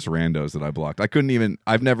are all just randos that I blocked.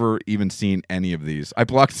 I've never even seen any of these. I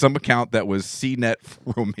blocked some account that was CNET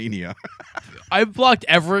Romania. I've blocked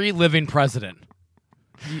every living president.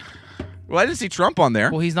 Well, I didn't see Trump on there.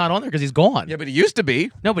 Well, he's not on there because he's gone. Yeah, but he used to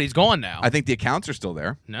be. No, but he's gone now. I think the accounts are still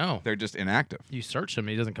there. No. They're just inactive. You search him,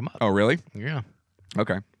 he doesn't come up. Oh, really? Yeah.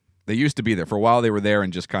 Okay. They used to be there. For a while, they were there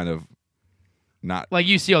and just kind of not. Like,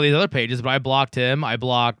 you see all these other pages, but I blocked him. I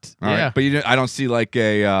blocked. All right. But I don't see like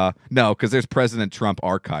a. No, because there's President Trump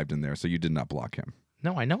archived in there, so you did not block him.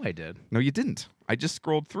 No, I know I did. No, you didn't. I just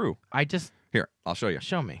scrolled through. Here, I'll show you.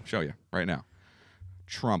 Show me. Show you right now.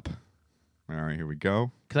 Trump. All right, here we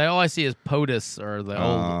go. Because all I see is POTUS or the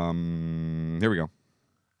old. Here we go.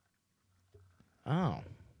 Oh,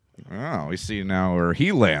 we see now where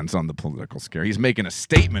he lands on the political scare. He's making a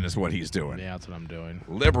statement is what he's doing. Yeah, that's what I'm doing.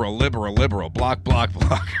 Liberal, liberal, liberal, block, block,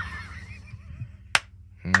 block.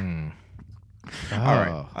 All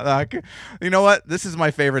right. You know what? This is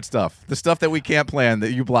my favorite stuff. The stuff that we can't plan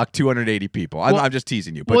that you block 280 people. I'm just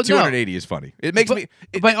teasing you, but 280 is funny. It makes me...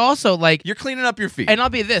 But also, like... You're cleaning up your feed. And I'll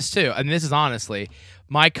be this, too. And this is honestly...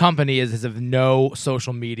 My company is of no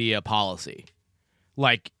social media policy.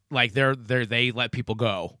 Like they let people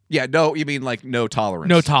go. Yeah, no, you mean like no tolerance.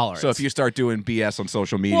 No tolerance. So if you start doing BS on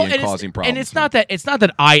social media and causing problems. And it's not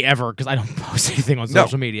that I ever, because I don't post anything on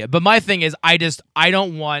social media. But my thing is I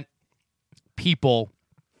don't want people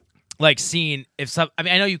like seeing if some. I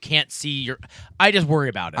mean, I know you can't see your. I just worry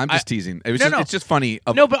about it. I'm just teasing. It was No. It's just funny.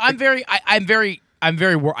 But I'm very paranoid.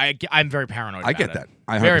 I get about that. it.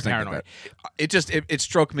 I very 100% paranoid. Get that. It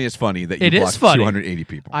struck me as funny that you It is blocked funny. 280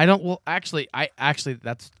 people. I don't. Well, actually,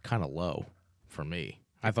 that's kind of low for me.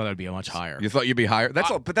 I thought that'd be much higher. You thought you'd be higher?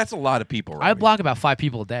 But that's a lot of people. Right? I block about 5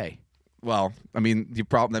 people a day. Well, I mean,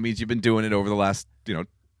 that means you've been doing it over the last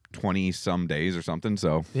 20 some days or something.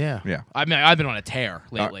 So Yeah. I mean, I've been on a tear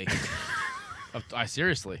lately. I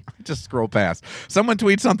seriously. just scroll past. Someone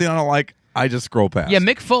tweets something I don't like. I just scroll past. Yeah,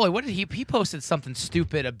 Mick Foley. What did he posted something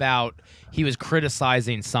stupid about? He was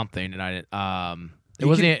criticizing something, and it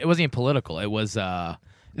wasn't even political. It was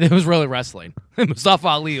really wrestling. Mustafa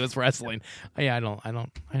Ali was wrestling. Yeah, I don't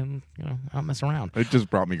mess around. It just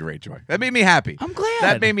brought me great joy. That made me happy. I'm glad.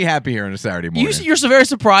 That made me happy here on a Saturday morning. You're so very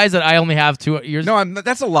surprised that I only have 2 years. No,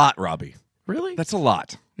 that's a lot, Robbie. Really? That's a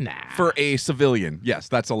lot. Nah. For a civilian, yes,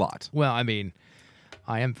 that's a lot. Well, I mean,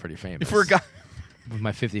 I am pretty famous. For a guy with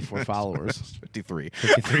my 54 followers. 53.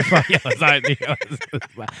 53.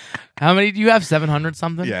 How many do you have? 700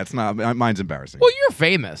 something? Yeah, it's not. Mine's embarrassing. Well, you're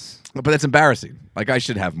famous. But it's embarrassing. Like, I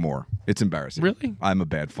should have more. It's embarrassing. Really? I'm a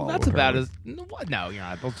bad follower. That's about apparently. as what? No, you're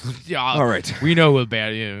not. Yeah, All right. We know what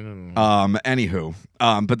bad. Yeah. Anywho,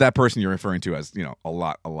 but that person you're referring to has a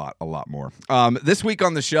lot more. This week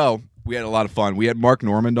on the show, we had a lot of fun. We had Mark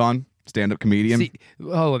Normand on, stand-up comedian. See,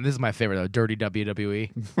 and this is my favorite though. Dirty WWE.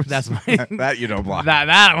 That's my that you don't block. That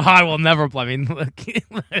I will never. I mean,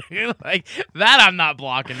 like that I'm not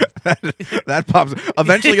blocking. that pops.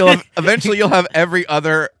 Eventually, you'll have every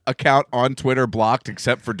other account on Twitter blocked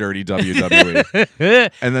except for Dirty WWE,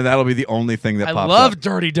 and then that'll be the only thing that pops up. I love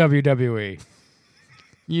Dirty WWE.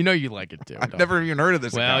 You know you like it too. I've never even heard of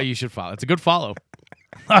this. Well, account. you should follow. It's a good follow.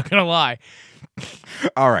 Not gonna lie.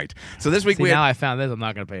 All right. So this week now I found this. I'm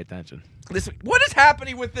not gonna pay attention. What is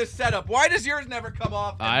happening with this setup? Why does yours never come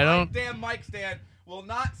off? And I don't. My damn mic stand will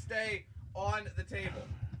not stay on the table.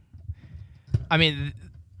 I mean,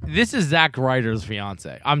 this is Zack Ryder's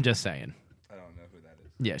fiance. I'm just saying. I don't know who that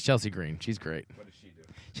is. Yeah, Chelsea Green. She's great. What does she do?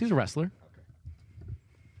 She's a wrestler. Okay.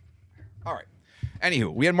 All right.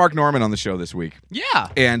 Anywho, we had Mark Normand on the show this week. Yeah.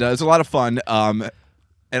 And it was a lot of fun.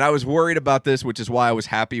 And I was worried about this, which is why I was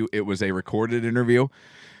happy it was a recorded interview.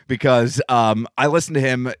 because I listened to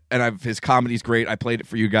him, and his comedy's great. I played it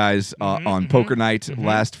for you guys on Poker Night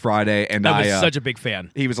last Friday, and I was such a big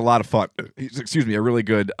fan. He was a lot of fun. He's, a really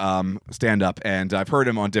good stand-up, and I've heard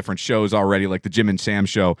him on different shows already, like the Jim and Sam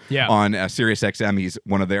show on Sirius XM. He's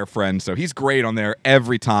one of their friends, so he's great on there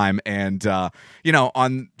every time. And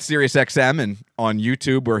on Sirius XM and on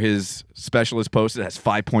YouTube, where his special is posted, it has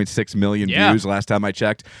 5.6 million views last time I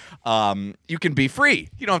checked. You can be free.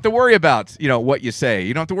 You don't have to worry about what you say.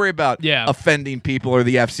 You don't have to worry about offending people or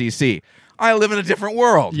the FCC. I live in a different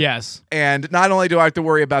world. Yes. And not only do I have to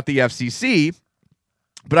worry about the FCC,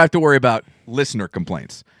 but I have to worry about listener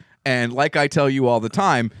complaints. And like I tell you all the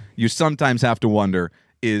time, you sometimes have to wonder,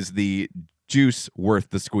 is the juice worth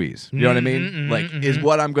the squeeze? You know what I mean? Is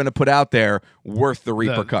what I'm going to put out there worth the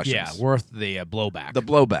repercussions? Worth the blowback. The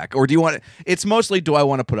blowback. Or do you want it? It's mostly, do I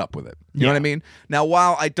want to put up with it? You know what I mean? Now,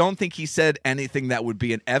 while I don't think he said anything that would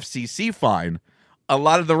be an FCC fine, a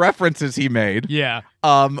lot of the references he made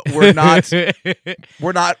were not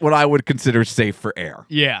what I would consider safe for air.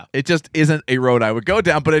 Yeah. It just isn't a road I would go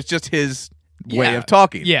down, but it's just his way of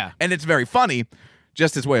talking. Yeah. And it's very funny,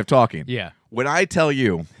 just his way of talking. Yeah. When I tell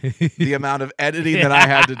you the amount of editing that I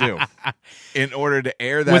had to do in order to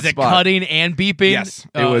air that was it spot. Cutting and beeping? Yes.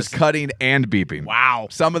 It was cutting and beeping. Wow.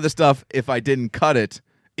 Some of the stuff, if I didn't cut it,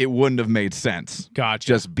 it wouldn't have made sense. Gotcha.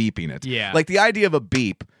 Just beeping it. Yeah. Like the idea of a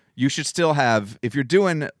beep, you should still have, if you're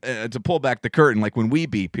doing, to pull back the curtain, like when we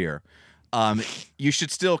beep here, you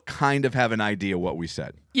should still kind of have an idea what we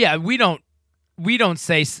said. Yeah, we don't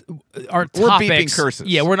say our We're topics. beeping curses.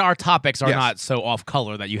 Yeah, our topics are not so off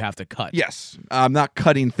color that you have to cut. Yes. I'm not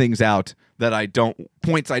cutting things out that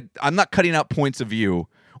I'm not cutting out points of view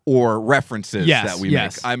or references that we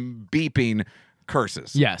make. I'm beeping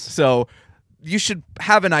curses. Yes. So you should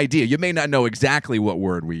have an idea. You may not know exactly what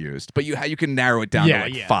word we used, but you can narrow it down to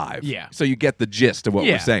like 5. Yeah. So you get the gist of what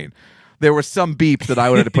we're saying. There were some beeps that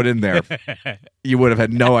I would have put in there. You would have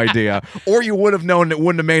had no idea. Or you would have known it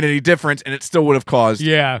wouldn't have made any difference, and it still would have caused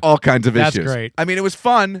all kinds of issues. That's great. I mean, it was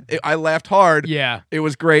fun. I laughed hard. Yeah. It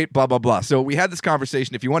was great, blah, blah, blah. So we had this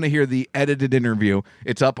conversation. If you want to hear the edited interview,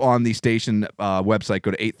 it's up on the station website.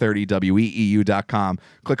 Go to 830weeu.com.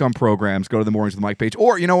 Click on programs. Go to the Mornings with Mike page.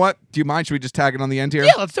 Or, you know what? Do you mind? Should we just tag it on the end here?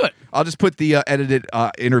 Yeah, let's do it. I'll just put the edited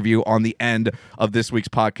interview on the end of this week's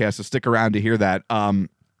podcast, so stick around to hear that.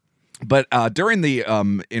 But during the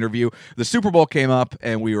interview, the Super Bowl came up,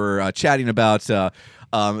 and we were chatting about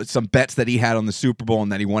some bets that he had on the Super Bowl,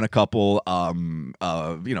 and that he won a couple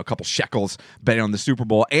shekels betting on the Super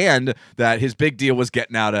Bowl, and that his big deal was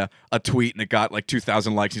getting out a tweet, and it got like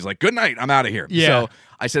 2,000 likes. He's like, "Good night, I'm out of here." Yeah. So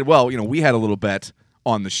I said, "Well, we had a little bet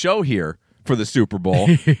on the show here for the Super Bowl,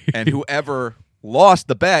 and whoever lost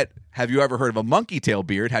the bet." Have you ever heard of a monkey tail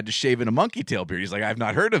beard? Had to shave in a monkey tail beard. He's like, I've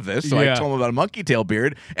not heard of this. So I told him about a monkey tail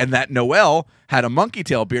beard, and that Noel had a monkey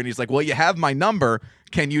tail beard. And he's like, well, you have my number.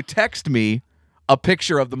 Can you text me a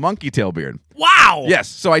picture of the monkey tail beard? Wow. Yes.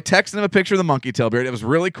 So I texted him a picture of the monkey tail beard. It was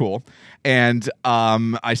really cool. And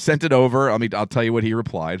I sent it over. I'll tell you what he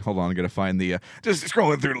replied. Hold on. I'm going to find the just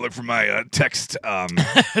scrolling through to look for my text. To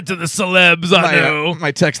the celebs, I know.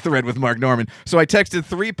 My text thread with Mark Norman. So I texted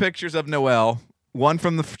 3 pictures of Noel. One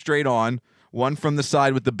from the straight on, one from the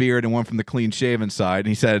side with the beard, and one from the clean shaven side.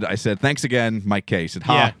 And I said, thanks again, Mike K. He said,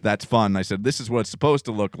 that's fun. I said, this is what it's supposed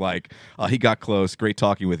to look like. He got close. Great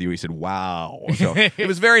talking with you. He said, wow. So it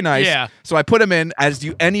was very nice. Yeah. So I put him in, as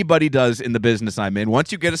anybody does in the business I'm in.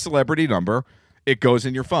 Once you get a celebrity number, it goes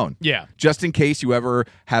in your phone. Yeah. Just in case you ever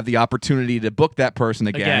have the opportunity to book that person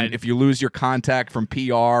again. If you lose your contact from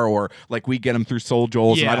PR, or like we get them through Soul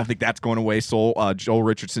Joel's, and I don't think that's going away. Joel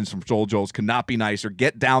Richardson's from Soul Joel's could not be nicer.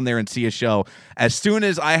 Get down there and see a show. As soon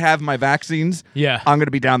as I have my vaccines, I'm going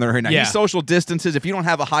to be down there right now. He social distances. If you don't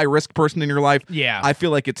have a high-risk person in your life, I feel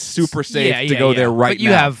like it's super safe to go there right now. But you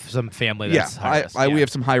have some family that's high risk. We have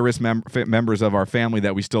some high-risk members of our family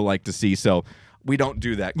that we still like to see, so we don't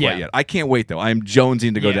do that quite yet. I can't wait, though. I'm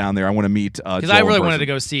jonesing to go down there. I want to meet Joel. Because I really wanted to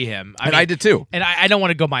go see him. I did, too. And I don't want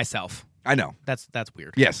to go myself. I know. That's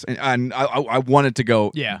weird. Yes, and I wanted to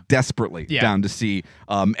go desperately down to see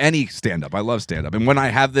any stand-up. I love stand-up. And when I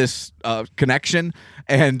have this connection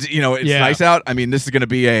and, it's nice out, I mean, this is going to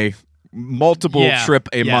be a multiple trip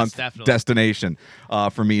a month destination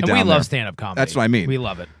for me. And down we love there. stand-up comedy. That's what I mean. We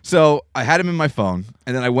love it. So I had him in my phone,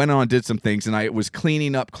 and then I went on and did some things, and I was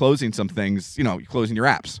closing some things, closing your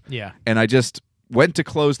apps. Yeah. And I just went to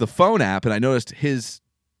close the phone app, and I noticed his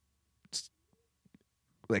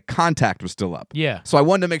contact was still up. Yeah. So I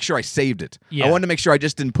wanted to make sure I saved it. Yeah. I wanted to make sure I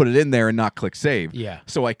just didn't put it in there and not click save. Yeah.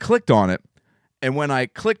 So I clicked on it. And when I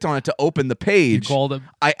clicked on it to open the page, you called him?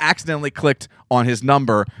 I accidentally clicked on his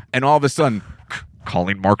number, and all of a sudden,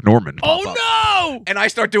 calling Mark Norman. Oh, pop up. no! And I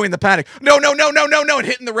start doing the panic. No, and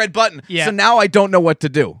hitting the red button. Yeah. So now I don't know what to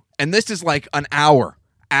do. And this is like an hour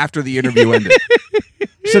after the interview ended.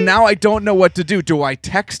 So now I don't know what to do. Do I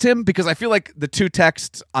text him? Because I feel like the 2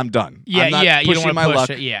 texts, I'm done. Yeah, I'm not yeah, you don't pushing wanna my push luck.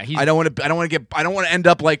 it. Yeah, I don't want to end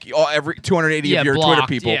up like every 280 Yeah, of your blocked, Twitter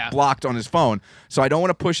people yeah. blocked on his phone. So I don't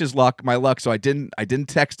want to push my luck. So I didn't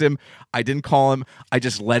text him. I didn't call him. I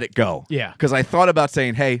just let it go. Yeah. Because I thought about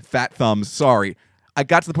saying, "Hey, fat thumbs, sorry." I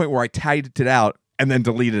got to the point where I typed it out and then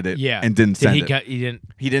deleted it. Yeah. And didn't send it. He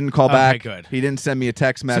didn't call Okay, back. good. He didn't send me a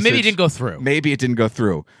text message. So maybe it didn't go through. Maybe it didn't go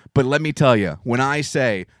through. But let me tell you, when I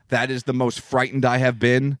say that is the most frightened I have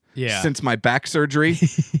been since my back surgery,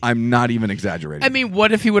 I'm not even exaggerating. I mean,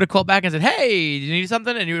 what if he would have called back and said, "Hey, do you need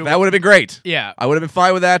something?" And you that would have been great. Yeah. I would have been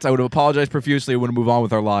fine with that. I would have apologized profusely. I would have moved on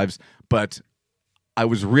with our lives. But I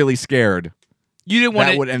was really scared you didn't want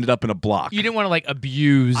that to. would have ended up in a block. You didn't want to like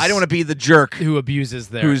abuse. I don't want to be the jerk who abuses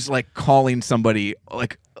their. who's like calling somebody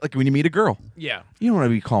like when you meet a girl. Yeah. You don't want to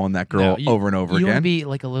be calling that girl over and over You again. want to be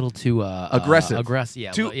like a little too aggressive. Aggressive.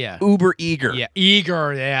 Yeah. Too yeah. uber eager. Yeah.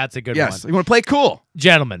 Eager. Yeah, that's a good Yes. one. You want to play cool.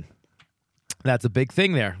 Gentlemen, that's a big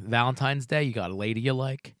thing there. Valentine's Day, you got a lady you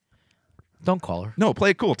like. Don't call her. No, play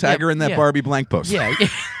it cool. Tag Yeah, her in that yeah. Barbie blank post. Yeah.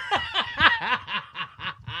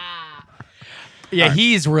 Yeah,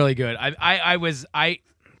 he's really good. And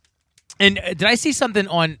did I see something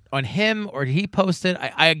on him or did he post it?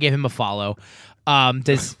 I gave him a follow.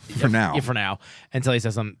 For now. For now, until he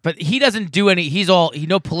says something. But he doesn't do any. He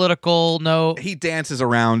no political. No. He dances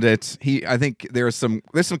around it. I think there's some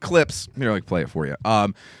clips. Here, like play it for you.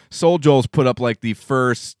 Soul Joel's put up like the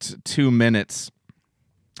first 2 minutes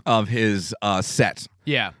of his set.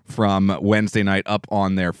 Yeah. From Wednesday night up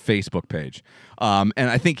on their Facebook page. And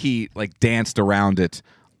I think he like danced around it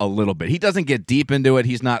a little bit. He doesn't get deep into it.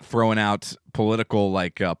 He's not throwing out political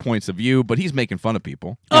like points of view, but he's making fun of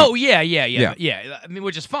people. Oh yeah. I mean,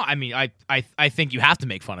 which is fun. I mean, I think you have to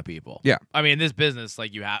make fun of people. Yeah. I mean, in this business,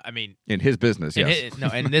 like you have. I mean, In his business, yes.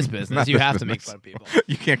 in this business, Not you this have to make business. fun of people.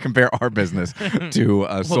 You can't compare our business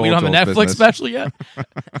to Soul We don't have a Joel's Netflix business. special yet.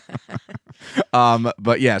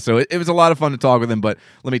 But yeah, so it was a lot of fun to talk with him. But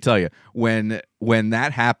let me tell you, when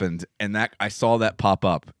that happened and that I saw that pop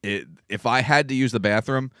up, if I had to use the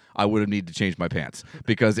bathroom, I would have needed to change my pants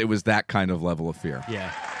because it was that kind of level of fear. Yeah.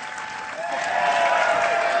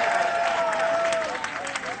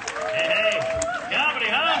 Hey, comedy,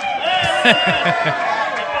 huh?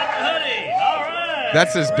 All right.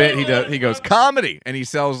 That's his bit. He goes comedy, and he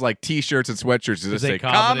sells like T-shirts and sweatshirts. Does it say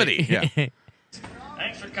comedy? Yeah.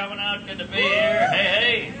 Thanks for coming out. Good to be here.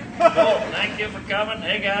 Hey. Cool. Thank you for coming.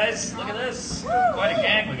 Hey, guys. Look at this. Quite a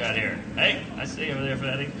gang we got here. Hey, I see you over there,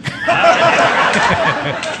 Fatty. Look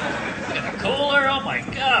at the cooler. Oh, my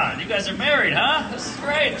God. You guys are married, huh? This is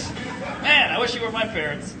great. Man, I wish you were my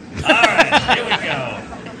parents. All right. Here we go.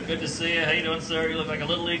 Good to see you. How you doing, sir? You look like a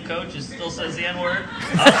Little League coach who still says the N-word.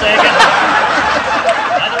 I'll take it.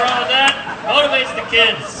 Nothing wrong with that. Motivates the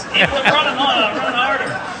kids. Keep them running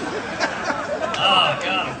harder. Oh,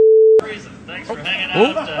 God, reason. Thanks for hanging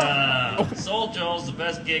out. Soul Joel's the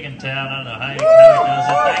best gig in town. I don't know how he does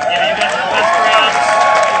it. Thank you. You guys are the best crowds.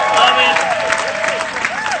 Love it.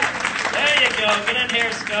 There you go. Get in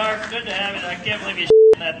here, Scarf. Good to have you. I can't believe you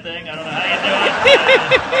in that thing. I don't know how you do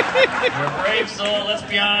it. You're a brave soul. Let's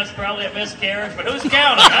be honest. Probably a miscarriage, but who's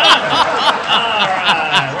counting, huh? All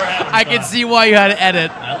right. We're having fun. I can see why you had to edit.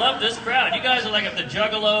 I love this crowd. You guys are like if the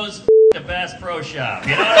Juggalos the Bass Pro Shop.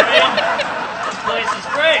 You know what I mean? This place is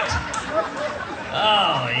great.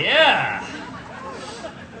 Oh, yeah.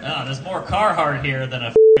 Oh, there's more Carhartt here than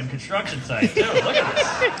a construction site, too. Look at this.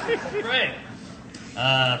 Great.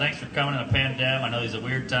 Thanks for coming to the Pandem. I know these are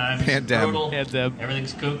weird times. Pandem. Brutal. Pandem.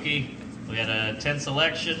 Everything's kooky. We had a tense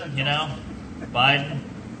election, you know. Biden.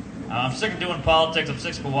 I'm sick of doing politics. I'm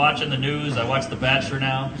sick of watching the news. I watch The Bachelor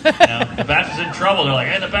now. You know, The Bachelor's in trouble. They're like,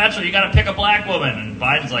 hey, The Bachelor, you got to pick a black woman. And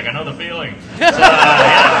Biden's like, I know the feeling. So,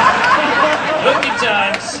 yeah. Kooky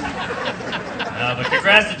times. But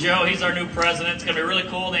congrats to Joe. He's our new president. It's going to be really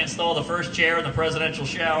cool. They install the first chair in the presidential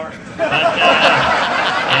shower. But, yeah.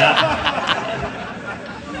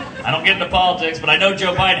 I don't get into politics, but I know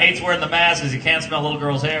Joe Biden hates wearing the mask because he can't smell little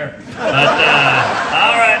girls' hair. But,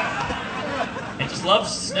 all right. He just loves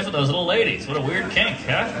sniffing those little ladies. What a weird kink,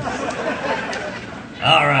 huh?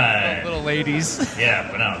 All right. Little ladies. Yeah,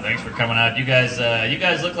 but no, thanks for coming out. You guys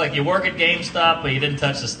look like you work at GameStop, but you didn't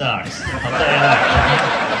touch the stocks. I'll tell you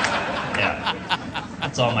that. Yeah.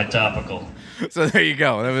 That's all my topical. So there you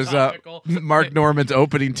go. That was Mark Norman's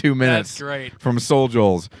opening 2 minutes. That's great. From Soul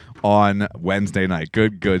Joel's on Wednesday night.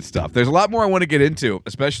 Good stuff. There's a lot more I want to get into,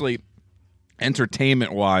 especially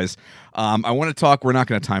entertainment-wise, I want to talk. We're not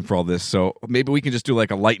going to have time for all this, so maybe we can just do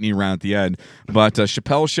like a lightning round at the end. But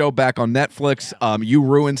Chappelle's Show back on Netflix. You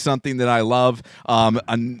ruined something that I love.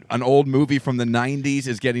 An old movie from the 90s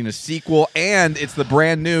is getting a sequel, and it's the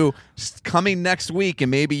brand new coming next week,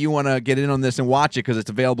 and maybe you want to get in on this and watch it because it's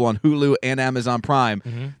available on Hulu and Amazon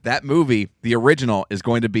Prime. That movie, the original, is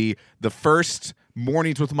going to be the first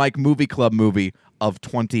Mornings with Mike movie club movie of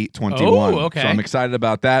 2021. Oh, okay. So I'm excited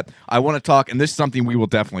about that. I want to talk, and this is something we will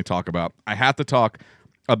definitely talk about. I have to talk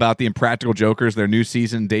about the Impractical Jokers. Their new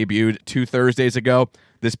season debuted 2 Thursdays ago.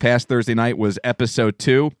 This past Thursday night was episode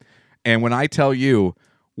 2. And when I tell you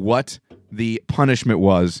what the punishment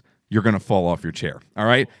was, you're going to fall off your chair. All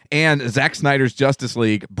right? And Zack Snyder's Justice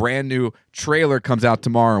League, brand new trailer comes out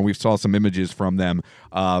tomorrow, and we saw some images from them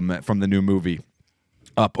from the new movie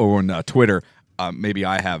up on Twitter. Maybe you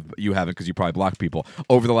haven't because you probably blocked people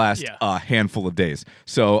over the last handful of days.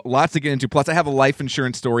 So lots to get into. Plus, I have a life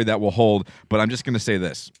insurance story that will hold, but I'm just going to say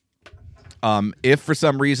this. If for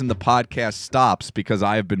some reason the podcast stops because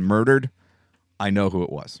I have been murdered, I know who it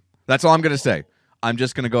was. That's all I'm going to say. I'm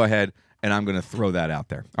just going to go ahead and I'm going to throw that out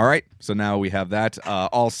there. All right? So now we have that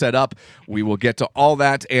all set up. We will get to all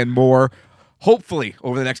that and more hopefully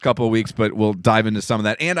over the next couple of weeks, but we'll dive into some of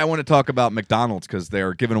that. And I want to talk about McDonald's because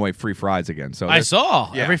they're giving away free fries again. So I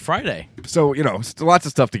saw every Friday. So, lots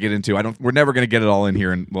of stuff to get into. We're never going to get it all in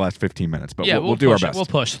here in the last 15 minutes, but we'll do our best. We'll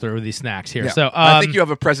push through these snacks here. Yeah. So I think you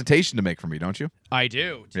have a presentation to make for me, don't you? I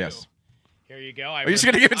do. Too. Yes. Here you go. Are you just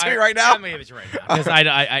going to give it to me right now? I'm going to give it to you right now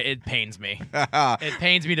because it pains me. It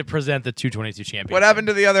pains me to present the 222 championship. What happened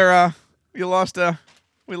to the other? We lost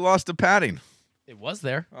a padding. It was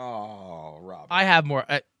there. Oh, Rob. I have more.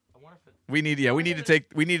 We need to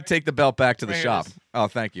take the belt back to the Right, shop. it is. Oh,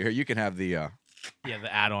 thank you. Here, you can have the.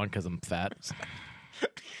 the add-on because I'm fat.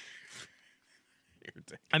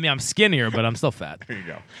 I mean, I'm skinnier, but I'm still fat. Here you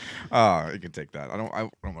go. You can take that. I don't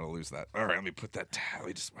want to lose that. All right, let me put that.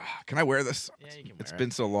 Can I wear this? Yeah, you can wear It's it.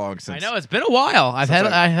 been so long since. I know it's been a while. I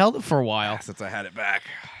held it for a while. Since I had it back.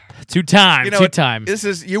 Two times. This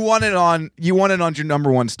is you want it on your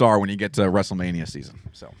number one star when you get to WrestleMania season.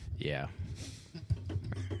 So Yeah.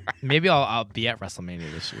 Maybe I'll be at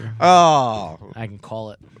WrestleMania this year. Oh, I can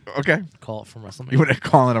call it. Okay. Call it from WrestleMania. You want to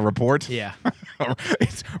call in a report? Yeah.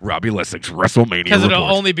 It's Robbie Lessig's WrestleMania Because report.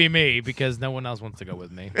 it'll only be me because no one else wants to go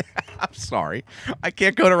with me. I'm sorry. I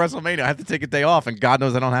can't go to WrestleMania. I have to take a day off, and God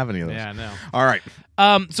knows I don't have any of those. Yeah, I know. All right.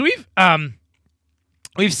 So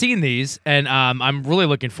we've seen these, and I'm really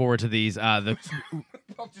looking forward to these.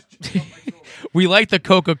 We like the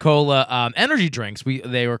Coca-Cola energy drinks.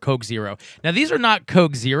 They were Coke Zero. Now these are not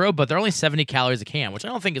Coke Zero, but they're only 70 calories a can, which I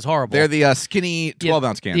don't think is horrible. They're the skinny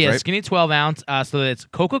 12-ounce cans, yeah, right? skinny 12-ounce. So it's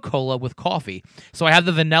Coca-Cola with coffee. So I have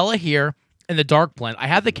the vanilla here and the dark blend. I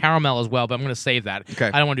have the caramel as well, but I'm going to save that.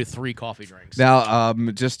 Okay. I don't want to do 3 coffee drinks. Now,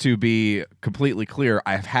 just to be completely clear,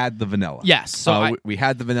 I've had the vanilla. Yes. So we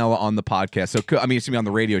had the vanilla on the podcast. So excuse me, on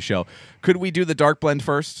the radio show. Could we do the dark blend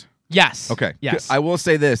first? yes. Okay. Yes. I will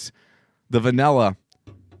say this: the vanilla,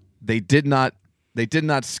 they did not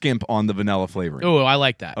skimp on the vanilla flavoring. Oh, I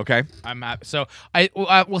like that. Okay. I'm happy. So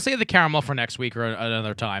we'll save the caramel for next week or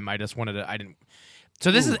another time. I just wanted to. I didn't.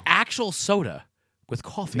 So this is actual soda with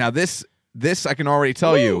coffee. Now this I can already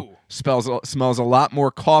tell you smells a lot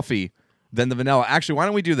more coffee than the vanilla. Actually, why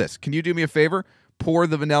don't we do this? Can you do me a favor? Pour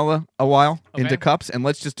the vanilla into cups, and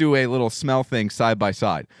let's just do a little smell thing side by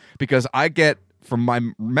side. Because I get, from my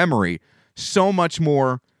memory, so much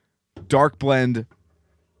more dark blend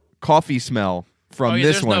coffee smell from this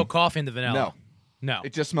there's one. no coffee in the vanilla. No.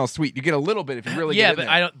 It just smells sweet. You get a little bit if you really get in but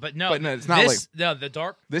there. I don't. But no. But no, it's not the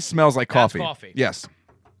dark. This smells like coffee. That's coffee. Yes.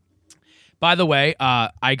 By the way,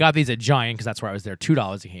 I got these at Giant because that's where I was there.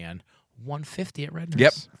 $2 a can, $1.50 at Red Nurse.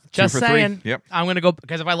 Yep. Just 2 for $3. saying. Yep. I'm gonna go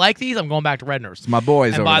because if I like these, I'm going back to Red Nurse. It's my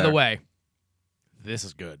boys. And over by there. the way, this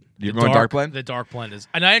is good. You're going dark blend? The dark blend is,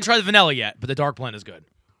 and I didn't try the vanilla yet, but the dark blend is good.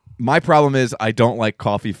 My problem is I don't like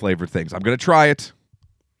coffee flavored things. I'm going to try it.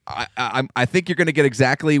 I think you're going to get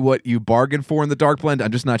exactly what you bargained for in the dark blend.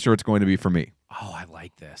 I'm just not sure it's going to be for me. Oh, I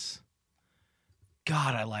like this.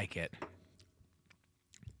 God, I like it.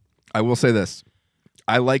 I will say this.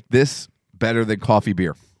 I like this better than coffee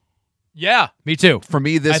beer. Yeah, me too. For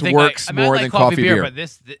me, this I think works I mean, more I like than coffee beer. but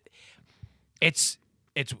it's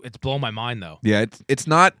blown my mind though. Yeah, it's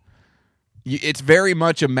not. It's very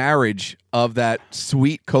much a marriage of that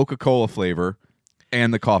sweet Coca-Cola flavor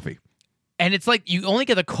and the coffee. And it's like you only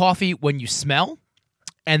get the coffee when you smell,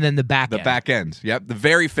 and then the back end. Back end. Yep. The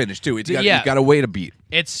very finish, too. You've Yeah. got to wait a beat.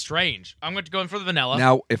 It's strange. I'm going to go in for the vanilla.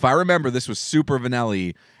 Now, if I remember, this was super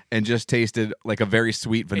vanilla-y and just tasted like a very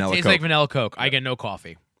sweet vanilla it tastes Coke. like vanilla Coke. I get no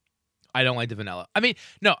coffee. I don't like the vanilla. I mean,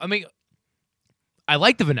 I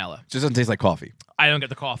like the vanilla. It just doesn't taste like coffee. I don't get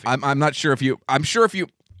the coffee. I'm not sure if you. I'm sure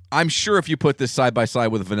if you put this side by side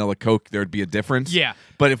with a vanilla Coke, there'd be a difference. Yeah.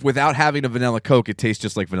 But if without having a vanilla Coke, it tastes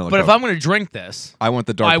just like vanilla but Coke. if I'm going to drink this, I want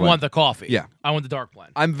the dark I blend. want the coffee. Yeah. I want the dark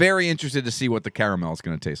blend. I'm very interested to see what the caramel is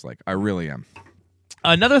going to taste like. I really am.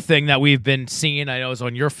 Another thing that we've been seeing, I know, is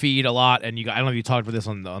on your feed a lot, and I don't know if you talked about this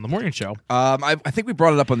on the morning show. I think we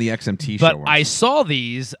brought it up on the XMT But show once. I saw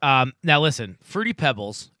these. Now, listen, Fruity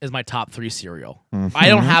Pebbles is my top 3 cereal. Mm-hmm. I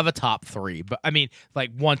don't have a top 3, but I mean, like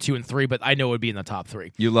 1, 2, and 3, but I know it would be in the top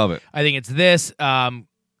 3. You love it. I think it's this. I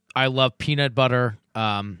love peanut butter,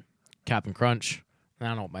 Captain Crunch. I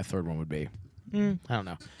don't know what my third one would be. I don't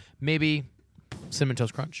know. Maybe Cinnamon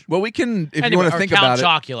Toast Crunch. Well, we can, if Anyway, you want to or think Count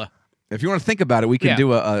about it. Chocula. If you want to think about it, we can Yeah.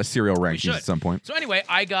 do a cereal We rankings should. at some point. So anyway,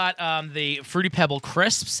 I got the Fruity Pebble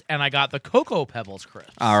Crisps, and I got the Cocoa Pebbles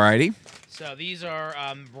Crisps. Alrighty. So these are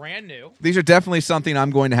brand new. These are definitely something I'm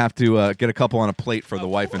going to have to get a couple on a plate for the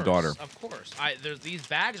wife and daughter. Of course. These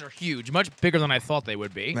bags are huge, much bigger than I thought they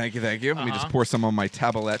would be. Thank you, thank you. Let me just Uh-huh. pour some on my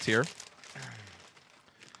tablette here.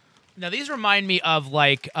 Now these remind me of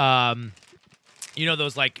like,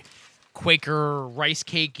 those like Quaker rice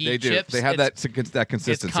cakey They do. chips. They have that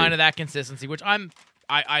consistency. It's kind of that consistency, which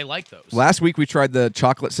I like those. Last week we tried the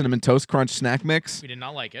chocolate cinnamon toast crunch snack mix. We did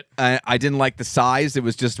not like it. I didn't like the size. It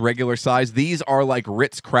was just regular size. These are like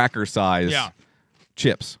Ritz cracker size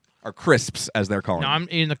chips, or crisps as they're calling No, them. I'm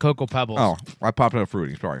eating the Cocoa Pebbles. Oh, I popped out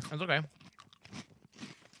fruity. Sorry. That's okay.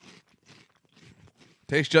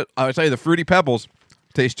 Tastes just. I would tell you the Fruity Pebbles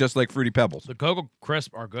taste just like Fruity Pebbles. The Cocoa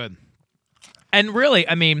Crisp are good. And really,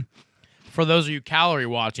 I mean, for those of you calorie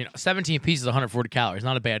watching, 17 pieces, 140 calories.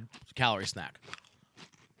 Not a bad calorie snack.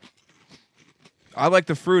 I like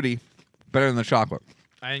the fruity better than the chocolate.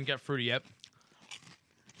 I didn't get fruity yet.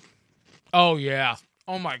 Oh, yeah.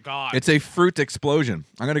 Oh, my God. It's a fruit explosion.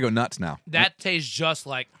 I'm gonna go nuts now. That tastes just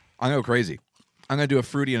like... I'm gonna go crazy. I'm gonna do a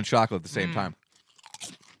fruity and chocolate at the same time.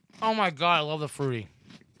 Oh, my God. I love the fruity.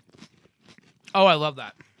 Oh, I love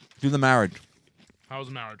that. Do the marriage. How was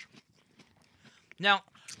the marriage? Now,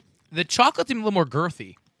 the chocolate seemed a little more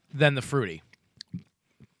girthy than the fruity.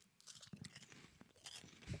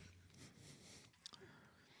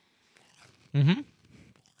 Mm-hmm.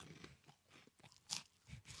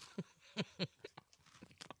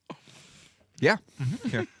 Yeah.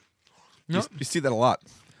 Yeah. You see that a lot.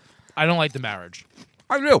 I don't like the marriage.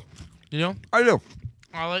 I do. You know? I do.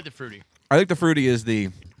 I like the fruity. I think the fruity is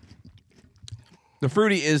the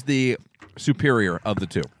superior of the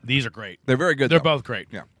two. These are great. They're very good. They're though. both great.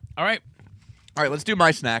 Yeah. All right. All right, let's do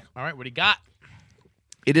my snack. All right. What do you got?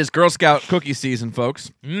 It is Girl Scout cookie season,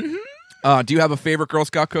 folks. Mm-hmm. Do you have a favorite Girl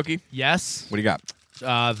Scout cookie? Yes. What do you got?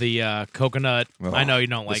 The coconut. Oh, I know you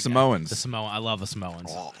don't the like Samoans. The Samoan. I love the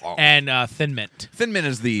Samoans. And Thin Mint. Thin Mint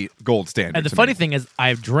is the gold standard. And the to funny me. thing is, I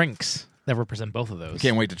have drinks that represent both of those.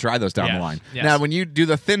 Can't wait to try those down Yes, the line. yes. Now, when you do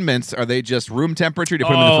the Thin Mints, are they just room temperature? Or do you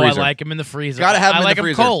put them in the I freezer? like them in the freezer. Gotta have them I in like the them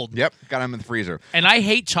freezer. cold. Yep, gotta have them in the freezer. And I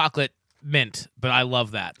hate chocolate mint, but I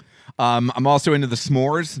love that. I'm also into the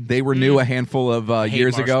s'mores. They were new a handful of hate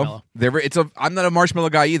years ago. marshmallow. I'm not a marshmallow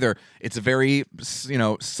guy either. It's a very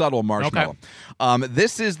subtle marshmallow.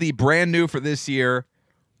 This is the brand new for this year.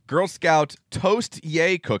 Girl Scout Toast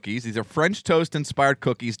Yay cookies. These are French toast inspired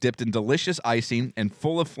cookies dipped in delicious icing and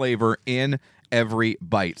full of flavor in every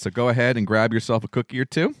bite. So go ahead and grab yourself a cookie or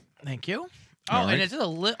two. Thank you. Oh, All right. and it's just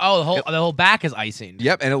the whole back is icing.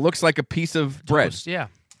 Yep, and it looks like a piece of bread. Toast, yeah.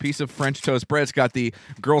 Piece of French toast bread. It's got the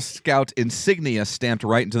Girl Scout insignia stamped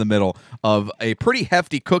right into the middle of a pretty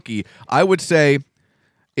hefty cookie. I would say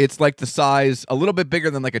it's like the size, a little bit bigger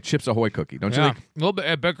than like a Chips Ahoy cookie, don't you Yeah, think? a little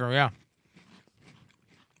bit bigger, yeah.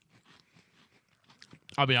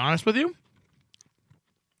 I'll be honest with you.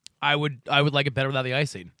 I would like it better without the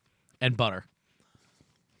icing and butter.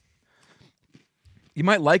 You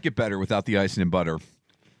might like it better without the icing and butter,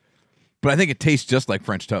 but I think it tastes just like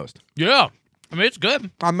French toast. Yeah, I mean it's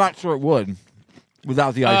good. I'm not sure it would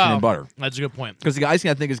without the icing and butter. That's a good point. Because the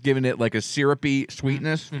icing, I think, is giving it like a syrupy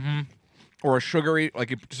sweetness or a sugary,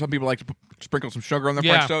 like some people like to sprinkle some sugar on their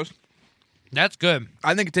Yeah. French toast. That's good.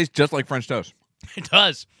 I think it tastes just like French toast. It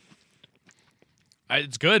does.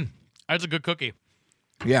 It's good. That's a good cookie.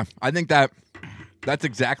 Yeah, I think that's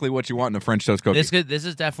exactly what you want in a French toast cookie. This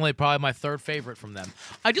is definitely probably my third favorite from them.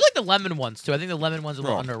 I do like the lemon ones too. I think the lemon ones are a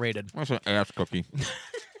little underrated. That's an ass cookie.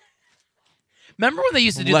 Remember when they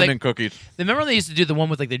used to do Lemon cookies. Remember when they used to do the one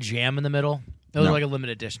with like the jam in the middle? Those No. were like a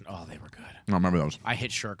limited edition. Oh, they were good. I remember those. I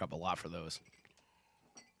hit Shirk up a lot for those.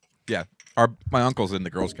 Yeah, my uncle's in the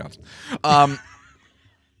Girl Scouts.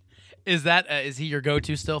 Is he your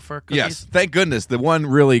go-to still for cookies? Yes, thank goodness. The one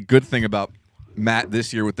really good thing about Matt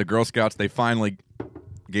this year with the Girl Scouts, they finally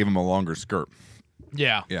gave him a longer skirt.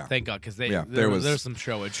 Yeah. Yeah. Thank God, because there's some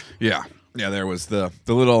showage. Yeah, there was the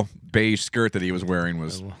little beige skirt that he was wearing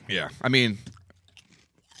was, yeah. I mean,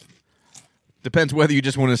 depends whether you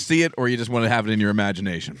just want to see it or you just want to have it in your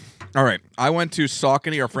imagination. All right, I went to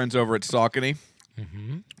Saucony, our friends over at Saucony,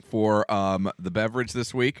 for the beverage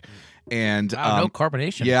this week. And Wow, no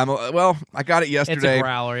carbonation. Yeah, I got it yesterday. It's a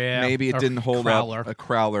growler, yeah. Maybe it Or didn't hold crowler. up. A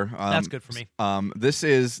crowler. That's good for me. This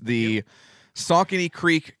is the Saucony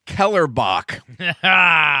Creek Kellerbach.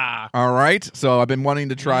 Ah, All right, so I've been wanting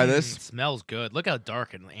to try this. it smells good. Look how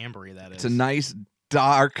dark and ambery that is. It's a nice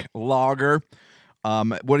dark lager.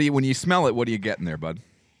 When you smell it, what are you getting there, bud?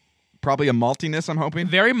 Probably a maltiness, I'm hoping.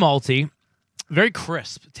 Very malty, very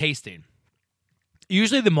crisp tasting.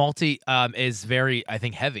 Usually the malty is very, I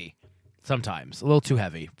think, heavy. Sometimes a little too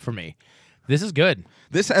heavy for me. This is good.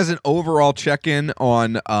 This has an overall check-in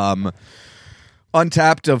on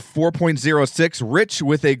Untapped of 4.06, rich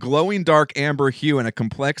with a glowing dark amber hue and a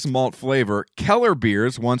complex malt flavor. Keller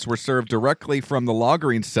beers once were served directly from the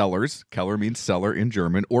lagering cellars, Keller means cellar in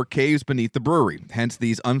German, or caves beneath the brewery. Hence,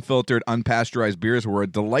 these unfiltered, unpasteurized beers were a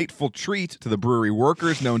delightful treat to the brewery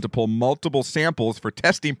workers known to pull multiple samples for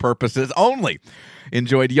testing purposes only.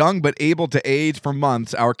 Enjoyed young but able to age for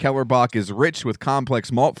months, our Kellerbach is rich with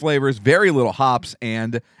complex malt flavors, very little hops,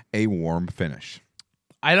 and a warm finish.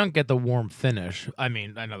 I don't get the warm finish. I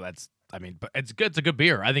mean, I know but it's good. It's a good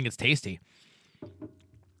beer. I think it's tasty.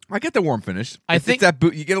 I get the warm finish. I It's think- that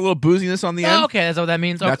you get a little booziness on the end. Oh, okay, that's what that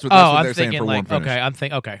means. That's what I'm they're saying thinking for warm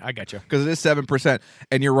finish. Okay, I got you. Because it is 7%.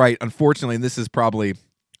 And you're right. Unfortunately, this is probably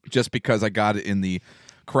just because I got it in the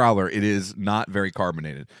crowler. It is not very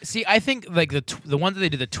carbonated. See, I think like the ones that they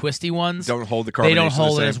do, the twisty ones, Don't hold the carbonation. they don't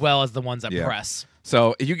hold the it same. as well as the ones that Yeah. press.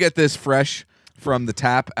 So if you get this fresh from the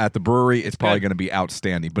tap at the brewery, it's probably good. going to be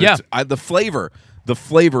outstanding. But Yeah. the flavor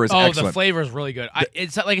is excellent. The flavor is really good.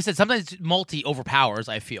 It's like I said, sometimes malty overpowers.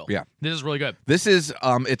 I feel. Yeah. This is really good. This is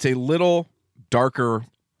it's a little darker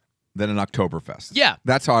than an Oktoberfest. Yeah.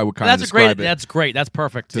 That's how I would kind of describe it. That's great. That's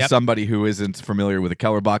perfect. To Yep. somebody who isn't familiar with a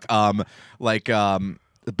Kellerbach.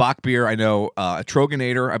 The Bach beer, I know a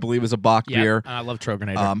Troganator, I believe, is a Bach Yeah, beer. I love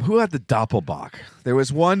Troganator. Who had the Doppelbock? There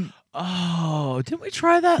was one. Oh, didn't we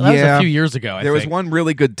try that? That was Yeah. a few years ago. I There was think. one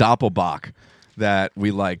really good Doppelbock that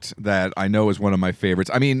we liked that I know is one of my favorites.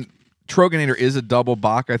 I mean, Troganator is a double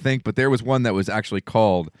Bock, I think, but there was one that was actually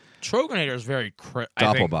called Troganator is very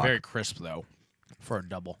Doppelbock. very crisp though for a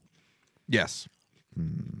double. Yes.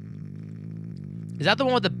 Is that the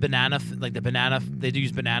one with the banana? They do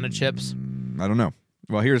use banana chips. I don't know.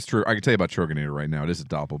 Well, here's true. I can tell you about Troganator right now. It is a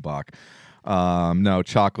Doppelbock. No,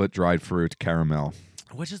 chocolate, dried fruit, caramel.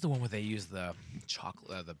 Which is the one where they use the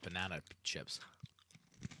chocolate, the banana chips?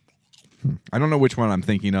 I don't know which one I'm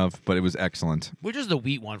thinking of, but it was excellent. Which is the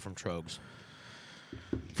wheat one from Trogs?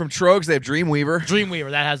 From Trogs, they have Dreamweaver.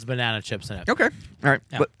 Dreamweaver that has banana chips in it. Okay. All right.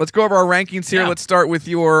 Yeah. Let's go over our rankings here. Yeah. Let's start with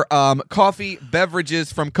your coffee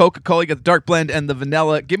beverages from Coca-Cola. You got the dark blend and the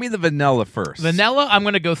vanilla. Give me the vanilla first. Vanilla, I'm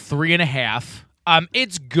going to go 3.5.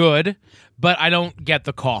 It's good, but I don't get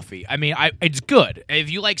the coffee. I mean, it's good.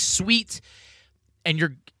 If you like sweet and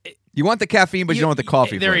You want the caffeine, but you don't want the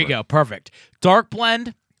coffee There you flavor. go. Perfect. Dark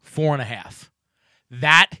blend, 4.5.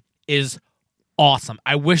 That is awesome.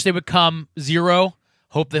 I wish they would come 0.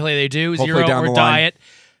 Hopefully they do. Hopefully 0 down or the line. diet.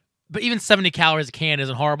 But even 70 calories a can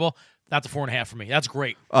isn't horrible. That's a 4.5 for me. That's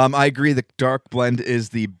great. I agree. The dark blend is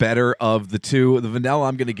the better of the two. The vanilla,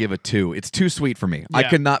 I'm going to give a 2. It's too sweet for me. I Yeah.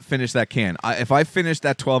 could not finish that can. If I finished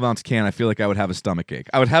that 12-ounce can, I feel like I would have a stomach ache.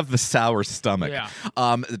 I would have the sour stomach. Yeah.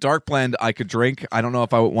 The dark blend, I could drink. I don't know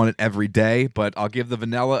if I would want it every day, but I'll give the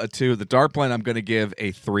vanilla a 2. The dark blend, I'm going to give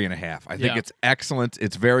a 3.5. I think Yeah. it's excellent.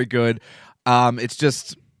 It's very good. It's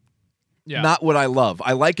just Yeah. not what I love.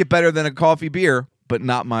 I like it better than a coffee beer, but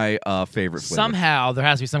not my favorite flavor. Somehow there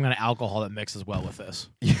has to be some kind of alcohol that mixes well with this.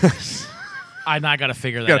 Yes. I got to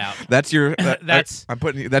figure that out. That's your That's-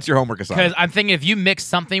 that's your homework Because assignment. I'm thinking if you mix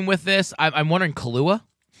something with this, I'm wondering Kahlua.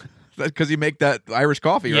 Because you make that Irish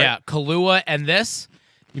coffee, right? Yeah, Kahlua and this,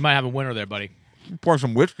 you might have a winner there, buddy. Pour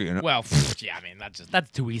some whiskey in it. Well, yeah, I mean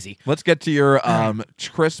that's too easy. Let's get to your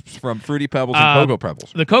crisps from Fruity Pebbles and Cocoa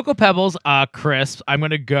Pebbles. The Cocoa Pebbles crisp, I'm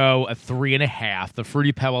gonna go a 3.5. The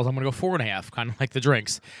Fruity Pebbles, I'm gonna go 4.5, kind of like the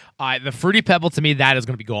drinks. The Fruity Pebble to me, that is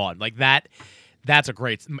gonna be gone. Like that. That's a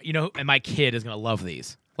great. And my kid is gonna love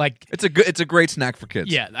these. Like, It's a great snack for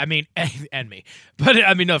kids. yeah, I mean, and me. But,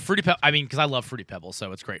 I mean, no, Fruity Pebbles, I mean, because I love Fruity Pebbles,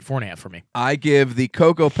 so it's great. 4.5 for me. I give the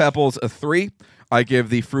Cocoa Pebbles a 3. I give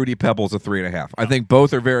the Fruity Pebbles a 3.5. I think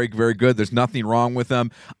both are very, very good. There's nothing wrong with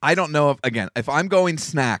them. I don't know if I'm going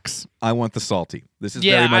snacks, I want the salty. This is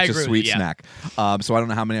very I much a agree with sweet you, yeah. snack. So I don't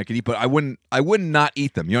know how many I could eat, but I wouldn't not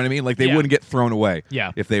eat them. You know what I mean? Like they Yeah. wouldn't get thrown away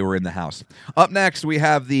Yeah. if they were in the house. Up next, we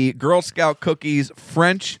have the Girl Scout cookies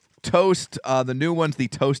French toast, the new ones, the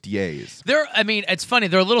Toast Yays. I mean, it's funny.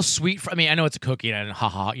 They're a little sweet. I mean, I know it's a cookie and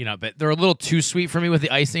haha, but they're a little too sweet for me with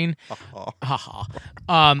the icing. Haha.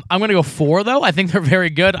 I'm going to go 4, though. I think they're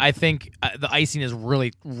very good. I think the icing is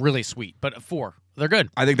really, really sweet, but 4. They're good.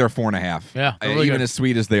 I think they're 4.5. Yeah, they're really Even good. as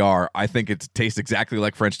sweet as they are, I think it tastes exactly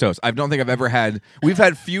like French toast. I don't think I've ever had. We've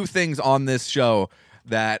had few things on this show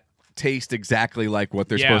that taste exactly like what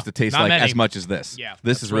they're Yeah, supposed to taste not like many. as much as this. Yeah,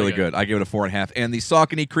 this that's is really really good. good. I give it a 4.5. And the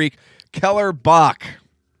Saucony Creek Keller Bach.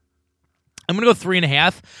 I'm going to go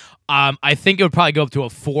 3.5. I think it would probably go up to a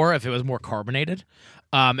 4 if it was more carbonated.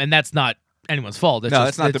 And that's not anyone's fault. It's No,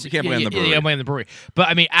 just, that's not. You can't blame the brewery. You can't blame the brewery. But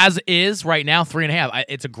I mean, as is right now, 3.5.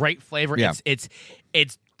 It's a great flavor. Yeah. It's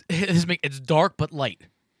dark but light.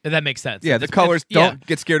 If that makes sense. Yeah, the It's- colors. yeah. Don't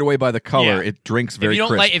get scared away by the color. Yeah. It drinks If very you don't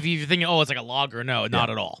crisp. like, if you're thinking, oh, it's like a lager, no, not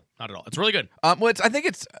at all. Not at all. It's really good. Well, I think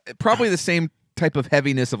it's probably the same type of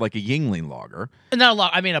heaviness of like a Yingling lager. Not a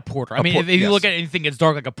lager. I mean, a porter. I mean, if you yes. look at anything, it's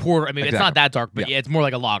dark like a porter. I mean, it's Exactly. not that dark, but Yeah. it's more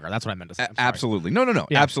like a lager. That's what I meant to say. I'm sorry. Absolutely. No.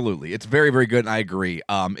 Yeah. Absolutely. It's very, very good, and I agree.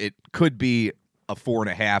 It could be a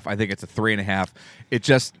 4.5. I think it's a 3.5.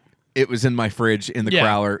 It was in my fridge in the Yeah.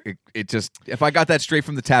 growler. It just, if I got that straight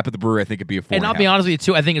from the tap at the brewery, I think it'd be a 4.5. And I'll be honest with you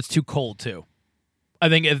too. I think it's too cold too. I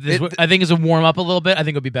think if this, I think it's a warm up a little bit. I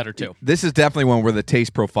think it'll be better too. This is definitely one where the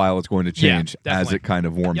taste profile is going to Yeah, change as definitely. it kind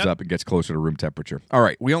of warms Yep. up and gets closer to room temperature. All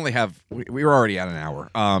right, we were already at an hour.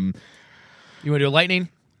 You want to do a lightning?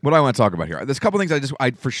 What do I want to talk about here? There's a couple things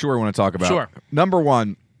I for sure want to talk about. Sure. Number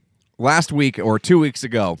one, last week or 2 weeks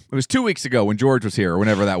ago, it was 2 weeks ago when George was here or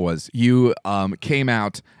whenever that was, you came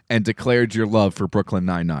out and declared your love for Brooklyn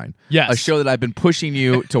Nine-Nine. Yes. A show that I've been pushing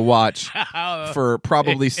you to watch for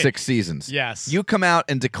probably 6 seasons. Yes. You come out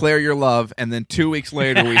and declare your love, and then 2 weeks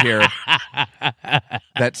later we hear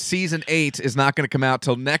that season 8 is not going to come out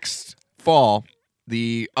till next fall,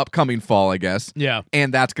 the upcoming fall, I guess. Yeah.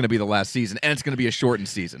 And that's going to be the last season, and it's going to be a shortened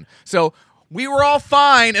season. So we were all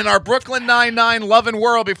fine in our Brooklyn Nine-Nine loving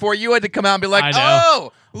world before you had to come out and be like, I know.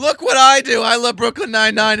 oh, look what I do. I love Brooklyn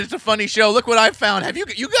Nine-Nine. It's a funny show. Look what I found. You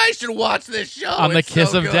guys should watch this show. On the It's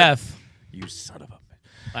kiss so of good." death. You son of a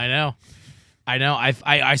bitch. I know.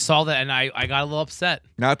 I saw that and I got a little upset.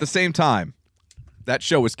 Now, at the same time, that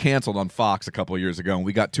show was canceled on Fox a couple of years ago, and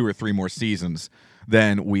we got 2 or 3 more seasons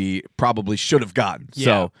than we probably should have gotten. Yeah.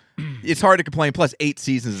 So it's hard to complain. Plus, 8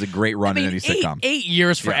 seasons is a great run in any sitcom. 8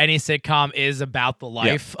 years for Yeah. any sitcom is about the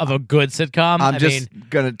life of a good sitcom. I'm I just mean,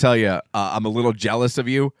 going to tell you, I'm a little jealous of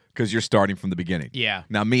you because you're starting from the beginning. Yeah.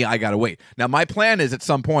 Now, me, I got to wait. Now, my plan is at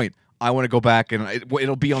some point, I want to go back, and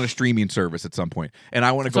it'll be on a streaming service at some point. And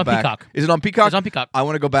I want to It's go on back. Peacock. Is it on Peacock? It's on Peacock. I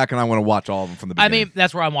want to go back, and I want to watch all of them from the I beginning. mean,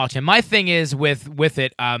 that's where I'm watching. My thing is with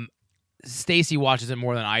it, Stacy watches it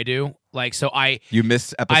more than I do. Like, so you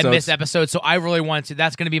miss episodes? I miss episodes, so I really want to.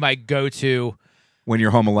 That's going to be my go-to when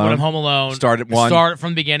you're home alone. when I'm home alone. Start at 1. Start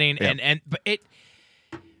from the beginning, Yeah. but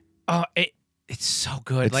it's so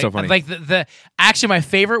good. It's like, so funny. Like the actually my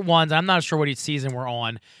favorite ones. I'm not sure what each season we're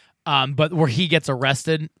on, but where he gets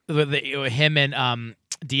arrested, him and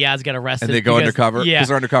Diaz get arrested, And they go undercover? Yeah, 'Cause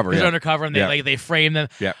they're undercover, Because yeah. they're undercover, and Yeah. they frame them.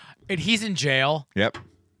 Yep. And he's in jail, Yep.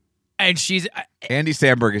 and she's. Andy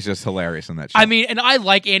Samberg is just hilarious in that show. I mean, and I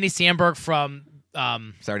like Andy Samberg from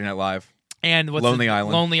Saturday Night Live. and what's Lonely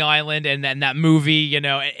Island. Lonely Island, and that movie. You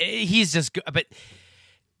know, he's just good. But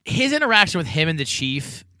his interaction with him and the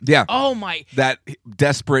chief. Yeah. Oh my! That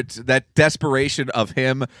desperation of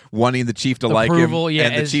him wanting the chief to like him, Approval, yeah,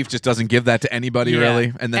 and the chief just doesn't give that to anybody Yeah.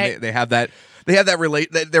 really. And then And- they have that. They have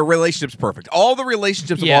that their relationship's perfect. All the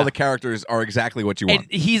relationships of Yeah. all the characters are exactly what you want.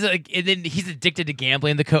 And he's addicted to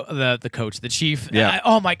gambling. The coach, the chief. Yeah.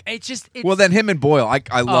 Oh my! It's well, then him and Boyle.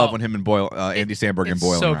 I love Oh. when him and Boyle, Andy Samberg and it's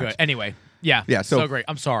Boyle. so interact. good. Anyway, yeah, Yeah, so- so great.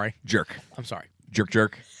 I'm sorry. Jerk. I'm sorry.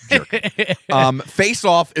 Jerk. Face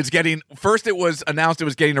Off is getting. First, it was announced it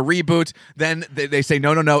was getting a reboot. Then they say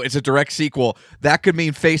no, it's a direct sequel. That could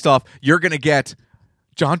mean Face Off. You're going to get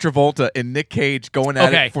John Travolta and Nick Cage going at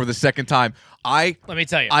Okay. it for the second time. Let me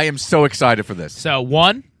tell you. I am so excited for this. So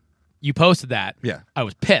one, you posted that. Yeah. I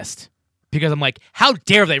was pissed because I'm like, how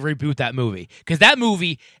dare they reboot that movie? Because that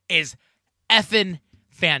movie is effing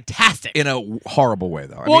fantastic. in a horrible way,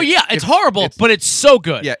 though. It's horrible, but it's so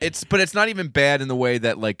good. Yeah, but it's not even bad in the way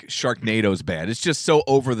that like Sharknado's bad. It's just so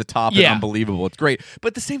over the top Yeah. and unbelievable. It's great, but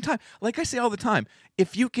at the same time, like I say all the time,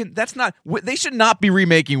 if you can, that's not. They should not be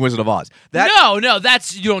remaking Wizard of Oz. No,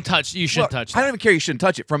 that's you don't touch. You shouldn't touch. I don't even care. You shouldn't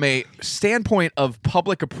touch it. From a standpoint of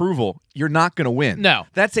public approval, you're not going to win. No.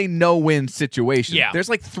 That's a no-win situation. Yeah. There's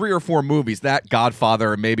like 3 or 4 movies, that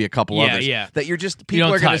Godfather and maybe a couple others, that you're just people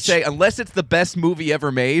don't are going to touch. say, unless it's the best movie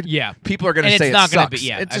ever made. Yeah. people are going to And say it's not it gonna sucks. be-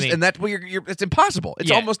 yeah, it's I just, mean- and that's what it's impossible. It's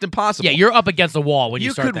Yeah. almost impossible. Yeah, you're up against the wall when you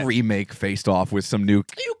You start could that. remake Faced Off with some new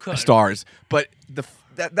You could. stars, but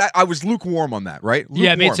that I was lukewarm on that. Right?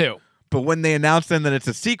 Yeah, me Lukewarm. too. But when they announced then that it's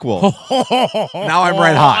a sequel, now I'm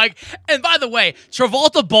red hot. And by the way,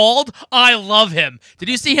 Travolta bald, I love him. Did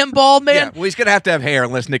you see him bald, man? Yeah, well, he's gonna have to have hair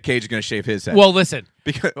unless Nick Cage is gonna shave his head. Well, listen.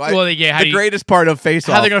 Because Well, yeah, how the do you- greatest part of Face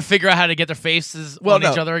How Off. they're going to figure out how to get their faces on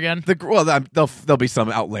each other again? There'll be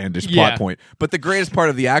some outlandish plot point. But the greatest part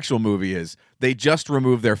of the actual movie is they just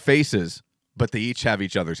remove their faces, but they each have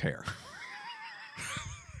each other's hair.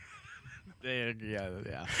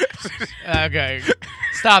 Yeah. Okay.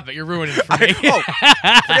 Stop it. You're ruining it for me.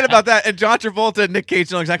 Forget about that. And John Travolta and Nick Cage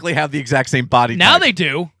don't exactly have the exact same body Now type. they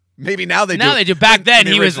do. Maybe now they do. Now they do. Back then, In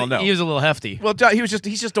the he was original, no. he was a little hefty. Well, he's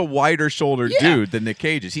just a wider shouldered dude than Nick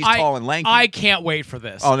Cage is. He's tall and lanky. I can't wait for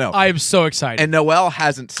this. Oh, no. I am so excited. And Noel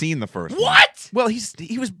hasn't seen the first one. What? Well,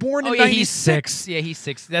 he was born in Oh, yeah, 96. he's 6. Yeah, he's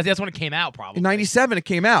 6. That's when it came out, probably. In 97 it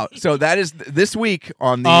came out. So that is this week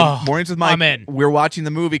on the Oh, Mornings with Mike. I'm in. We're watching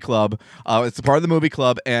the movie club. It's a part of the movie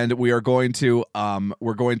club, and we are going to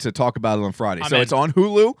talk about it on Friday. So in. it's on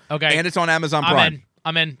Hulu, Okay. and it's on Amazon Prime.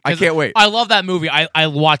 I'm in. I 'Cause can't wait. I love that movie. I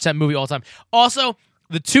watch that movie all the time. Also,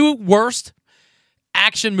 the 2 worst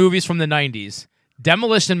action movies from the 90s,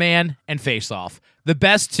 Demolition Man and Face Off. The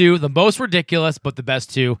best 2, the most ridiculous, but the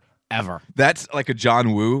best 2 ever. That's like a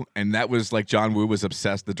John Woo, and that was like John Woo was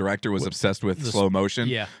obsessed. The director was obsessed with slow motion.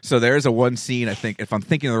 yeah. So there's a one scene, I think, if I'm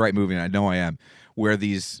thinking of the right movie, and I know I am, where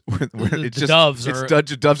these it's just doves it's are-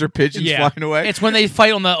 doves or pigeons flying away. It's when they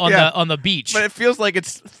fight on the beach. But it feels like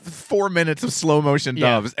it's 4 minutes of slow motion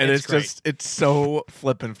Yeah, doves, and it's great. it's so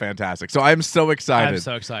flippin' fantastic. So I'm so excited. I'm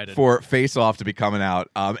so excited. For Face Off to be coming out.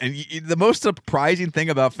 And the most surprising thing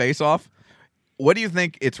about Face Off, what do you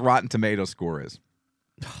think its Rotten Tomatoes score is?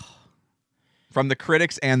 From the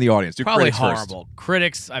critics and the audience. Do Probably critics first. horrible.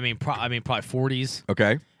 Critics, probably 40s,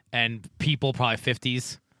 Okay. and people probably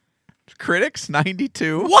 50s. Critics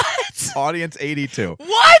 92. What? Audience 82.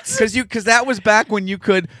 What? Because that was back when you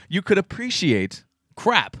could appreciate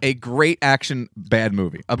Crap. a great action bad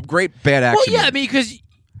movie, a great bad action. Well, yeah, movie. I mean, because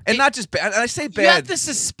and not just bad. And I say bad. you have to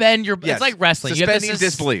suspend your. Yes. It's like wrestling. You have to Suspending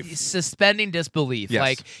disbelief. Suspending disbelief. Yes.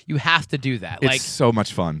 Like you have to do that. It's Like so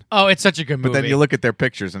much fun. oh, it's such a good movie. But then you look at their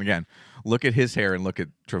pictures, and again, look at his hair and look at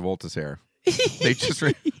Travolta's hair. They just,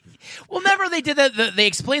 Well, remember they did that. They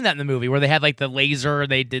explained that in the movie where they had like the laser.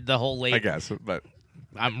 They did the whole I guess, but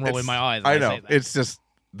I'm rolling my eyes. I when know say that. it's just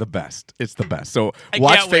the best. It's the best. So I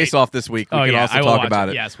watch can't wait. Face Off this week. We Oh, can yeah, also I will talk watch about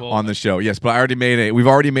it. it Yes, we'll on the show. Yes, but we've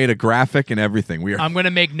already made a graphic and everything. I'm gonna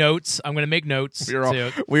make notes.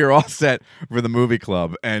 We are all set for the movie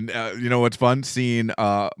club, and you know what's fun? Seeing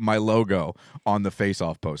my logo on the Face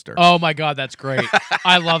Off poster. Oh my god, that's great!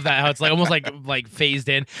 I love that how it's like almost like phased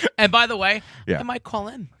in. And by the way, Yeah. I might call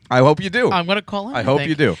in. I hope you do. I'm gonna call in. I hope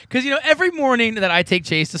you do. Because every morning that I take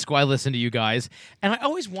Chase to school, I listen to you guys, and I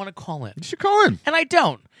always want to call in, You should call in. and I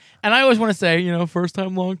don't. And I always want to say, first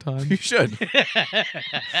time, long time. You should.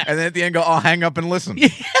 And then at the end, go, I'll hang up and listen.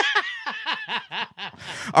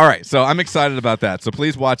 All right, so I'm excited about that. So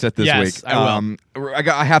please watch that this Yes, week. I will.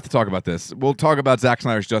 I have to talk about this. We'll talk about Zack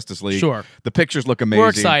Snyder's Justice League. Sure. The pictures look amazing. We're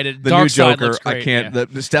excited. The Dark new Side Joker. looks I great, can't. yeah.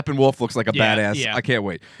 The Steppenwolf looks like a Yeah, badass. yeah. I can't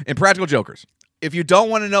wait. And Practical Jokers. If you don't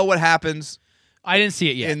want to know what happens I didn't see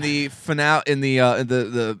it yet. in the finale, in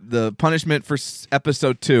the punishment for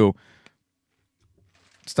episode 2,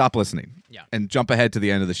 stop listening. Yeah. And jump ahead to the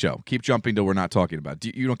end of the show. Keep jumping till we're not talking about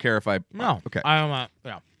it. You don't care if I. no. Okay. I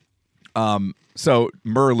don't. Yeah. So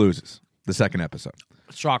Murr loses the second episode.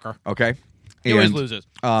 Shocker. Okay. He always And,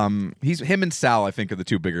 loses. him and Sal, I think, are the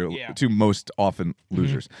two most often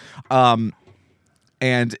losers.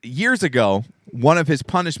 And years ago, one of his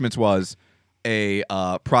punishments was a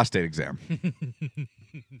prostate exam.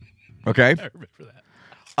 Okay. I remember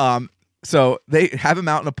that. So they have him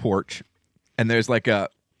out in a porch, and there's like a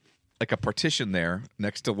partition there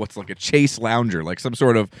next to what's like a Chase lounger, like some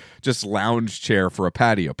sort of just lounge chair for a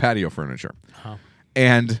patio furniture.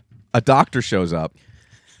 And a doctor shows up,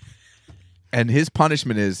 and his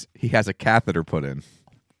punishment is he has a catheter put in.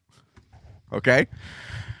 Okay?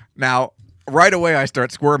 Now, right away I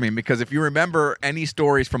start squirming because if you remember any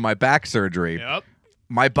stories from my back surgery, Yep.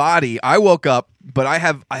 my body, I woke up, but I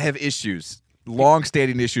have issues,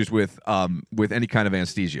 long-standing issues with any kind of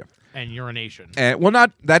anesthesia. And urination. And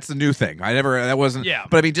that's the new thing. That wasn't. Yeah.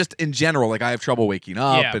 But I mean, just in general, like I have trouble waking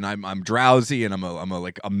up, Yeah. and I'm drowsy, and I'm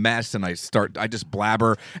a mess, and I just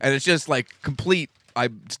blabber, and it's just like complete. I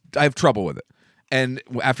have trouble with it. And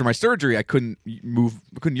after my surgery, I couldn't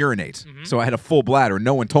urinate, so I had a full bladder.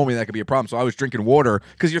 No one told me that could be a problem, so I was drinking water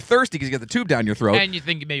because you're thirsty because you got the tube down your throat. And you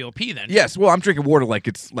think maybe you'll pee then. Yes, well, I'm drinking water like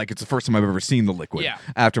it's the first time I've ever seen the liquid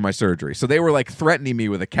after my surgery. So they were like threatening me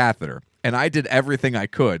with a catheter, and I did everything I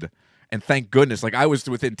could. And thank goodness, like I was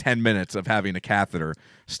within 10 minutes of having a catheter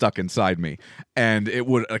stuck inside me, and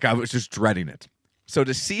I was just dreading it. So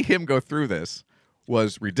to see him go through this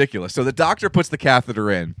was ridiculous. So the doctor puts the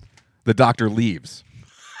catheter in, the doctor leaves.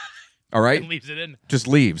 All right, And leaves it in. just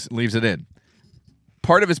leaves it in.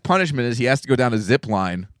 Part of his punishment is he has to go down a zip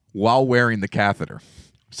line while wearing the catheter.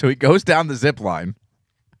 So he goes down the zip line.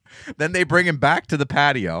 Then they bring him back to the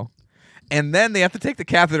patio, and then they have to take the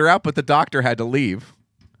catheter out, but the doctor had to leave.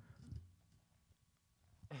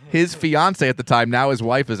 His fiance at the time, now his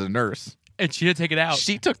wife, is a nurse. And she didn't take it out.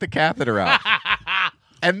 She took the catheter out.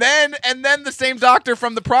 And then the same doctor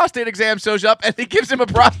from the prostate exam shows up, and he gives him a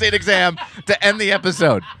prostate exam to end the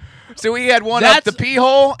episode. So he had one up the pee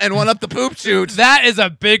hole and one up the poop chute. That is a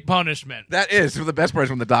big punishment. That is. The best part is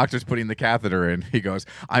when the doctor's putting the catheter in. He goes,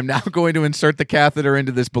 I'm now going to insert the catheter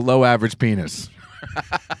into this below average penis.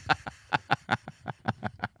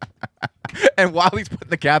 And while he's putting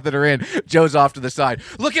the catheter in, Joe's off to the side.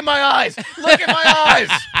 Look at my eyes. Look at my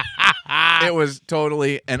eyes. It was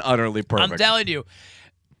totally and utterly perfect. I'm telling you,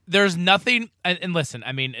 there's nothing. And listen,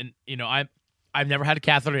 I mean, and you know, I've never had a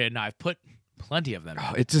catheter in. I've put plenty of them.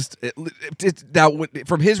 It's now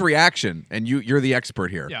from his reaction, and you're the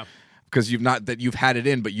expert here. Yeah. Because you've had it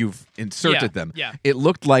in, but you've inserted them. Yeah. It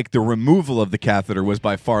looked like the removal of the catheter was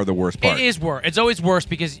by far the worst part. It is worse. It's always worse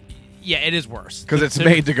because, it is worse. Because it's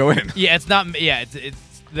made to go in. Yeah, it's not. Yeah,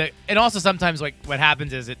 and also sometimes like what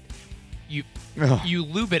happens is you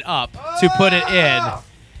lube it up to put it in.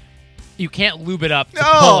 You can't lube it up to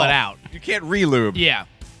pull it out. You can't re-lube. Yeah.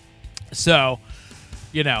 So,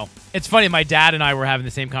 it's funny. My dad and I were having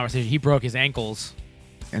the same conversation. He broke his ankles.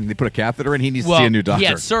 And they put a catheter in. He needs to see a new doctor. He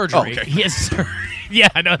had surgery. Oh, okay. He had surgery. Yeah,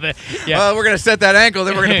 I know that. Yeah. Well, we're gonna set that ankle.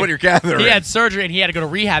 Then we're gonna put your catheter in. He had surgery and he had to go to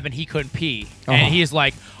rehab and he couldn't pee. And he's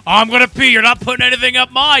like, I'm gonna pee. You're not putting anything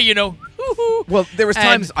up my, Well, there was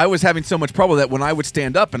times I was having so much trouble that when I would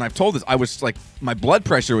stand up, and I've told this, I was like, my blood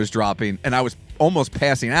pressure was dropping, and I was almost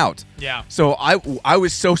passing out. Yeah. So I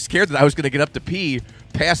was so scared that I was gonna get up to pee,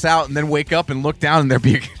 pass out, and then wake up and look down, and there'd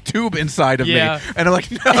be a tube inside of me, and I'm like,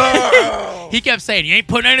 no. He kept saying, you ain't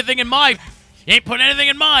putting anything in my,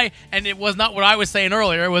 and it was not what I was saying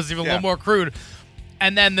earlier. It was even a little more crude.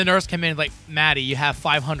 And then the nurse came in like, Maddie, you have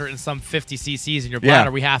 500 and some 50 cc's in your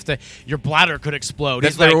bladder. Yeah. Your bladder could explode.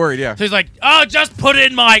 That's what they were worried, yeah. So he's like, oh, just put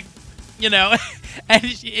it in my, and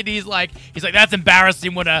he's like, that's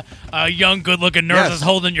embarrassing when a young, good-looking nurse is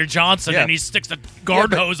holding your Johnson and he sticks a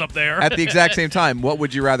garden hose up there. At the exact same time, what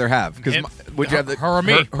would you rather have? Because would you have her or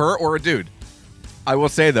me? Her or a dude? I will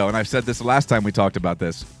say, though, and I've said this the last time we talked about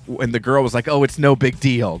this, when the girl was like, oh, it's no big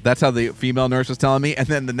deal. That's how the female nurse was telling me. And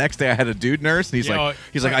then the next day I had a dude nurse, and he's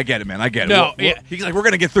like, I get it, man. I get it. No, He's like, we're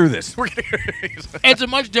going to get through this. It's a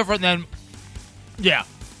much different than,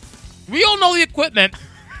 we all know the equipment.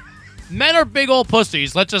 Men are big old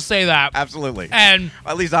pussies. Let's just say that. Absolutely. And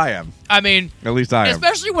at least I am. I mean, at least I am.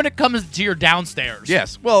 Especially when it comes to your downstairs.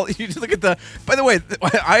 Yes. Well, you just look at by the way,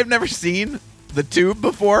 I've never seen the tube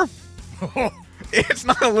before. It's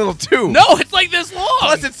not a little tube. No, it's like this long.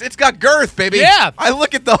 Plus, it's got girth, baby. Yeah. I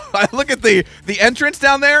look at the entrance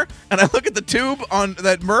down there, and I look at the tube on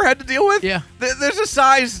that Murr had to deal with. Yeah. There's a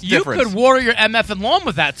size difference. You could water your MF and lawn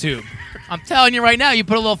with that tube. I'm telling you right now. You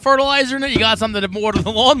put a little fertilizer in it, you got something to water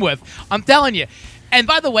the lawn with. I'm telling you. And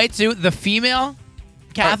by the way, too, the female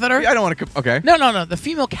catheter. I don't want to. Okay. No. The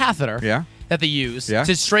female catheter. Yeah. That they use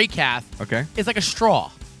to straight cath. Okay. It's like a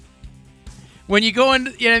straw. When you go in,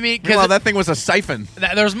 you know what I mean? Well, that thing was a siphon.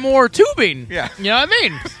 There's more tubing. Yeah. You know what I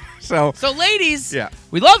mean? So ladies,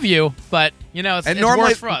 we love you, but, it's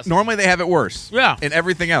worse for us. Normally they have it worse. Yeah. In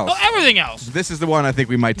everything else. Oh, everything else. This is the one I think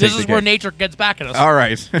we might take. This is where nature gets back at us. All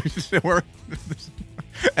right.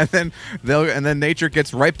 And then nature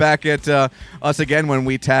gets right back at us again when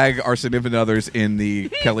we tag our significant others in the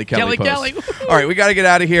Kelly post. Kelly. All right, we got to get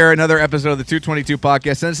out of here. Another episode of the 222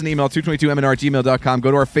 podcast. Send us an email, 222mnr@gmail.com.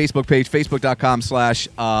 Go to our Facebook page, facebook.com/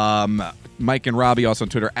 Mike and Robbie, also on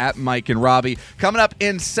Twitter, at Mike and Robbie. Coming up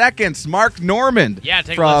in seconds, Mark Normand Yeah,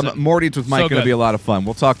 take a from listen. Mornings with Mike. So Going to good. be a lot of fun.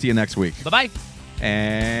 We'll talk to you next week. Bye-bye.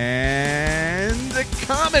 And the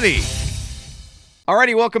comedy.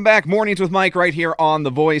 Alrighty, welcome back. Mornings with Mike right here on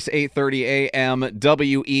The Voice, 8:30 a.m.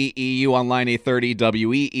 WEEU, online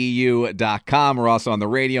 830WEEU.com. We're also on the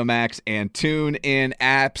Radio Max and Tune In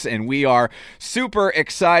apps, and we are super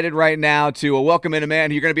excited right now to welcome in a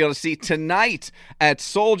man who you're going to be able to see tonight at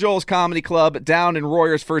Soul Joel's Comedy Club down in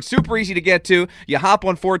Royersford. Super easy to get to. You hop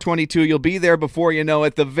on 422. You'll be there before you know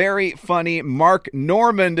it. The very funny Mark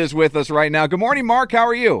Normand is with us right now. Good morning, Mark. How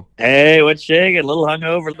are you? Hey, what's shaking? A little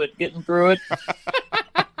hungover, but getting through it.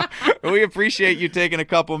 We appreciate you taking a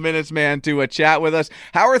couple minutes, man, to chat with us.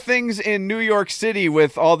 How are things in New York City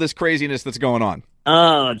with all this craziness that's going on?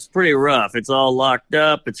 Oh, it's pretty rough. It's all locked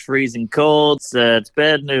up. It's freezing cold. It's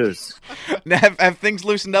bad news. Have things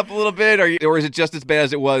loosened up a little bit, or is it just as bad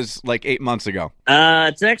as it was like 8 months ago?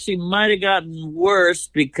 It's actually might have gotten worse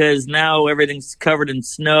because now everything's covered in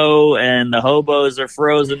snow and the hobos are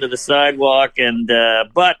frozen to the sidewalk.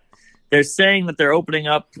 But they're saying that they're opening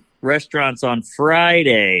up restaurants on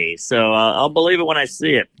Friday, so I'll believe it when I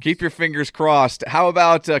see it. Keep your fingers crossed. How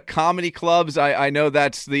about comedy clubs? I know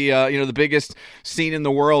that's the the biggest scene in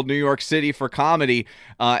the world, New York City, for comedy.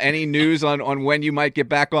 Any news on when you might get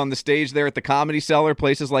back on the stage there at the Comedy Cellar,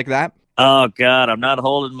 places like that? Oh God, I'm not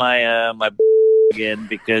holding my my again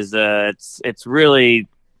because it's really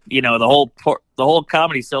the whole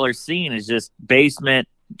Comedy Cellar scene is just basement,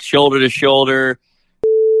 shoulder to shoulder,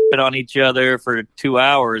 on each other for 2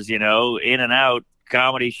 hours, in and out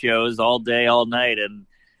comedy shows all day, all night, and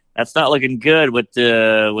that's not looking good with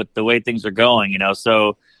the way things are going,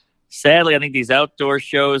 So sadly, I think these outdoor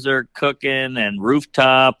shows are cooking, and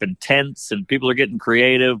rooftop and tents, and people are getting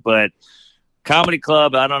creative. But comedy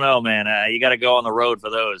club, I don't know, man. You got to go on the road for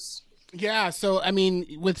those. Yeah. So I mean,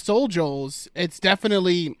 with Soul Joel's, it's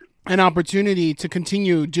definitely an opportunity to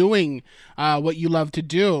continue doing what you love to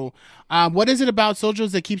do. What is it about Soul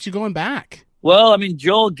Joel's that keeps you going back? Well, I mean,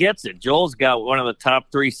 Joel gets it. Joel's got one of the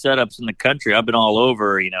top 3 setups in the country. I've been all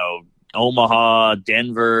over, Omaha,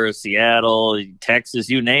 Denver, Seattle, Texas,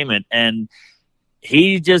 you name it. And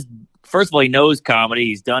he just, first of all, he knows comedy.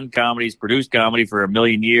 He's done comedy. He's produced comedy for a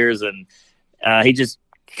million years. And he's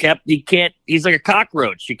like a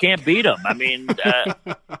cockroach. You can't beat him. I mean,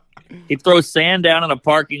 he throws sand down in a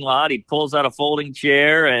parking lot. He pulls out a folding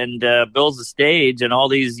chair and builds a stage, and all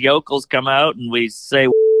these yokels come out, and we say,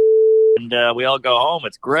 and we all go home.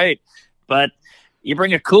 It's great. But you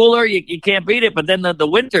bring a cooler, you can't beat it. But then the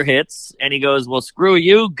winter hits, and he goes, well, screw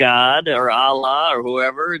you, God, or Allah, or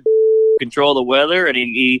whoever, control the weather. And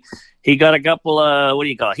he got a couple of,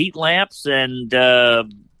 heat lamps, and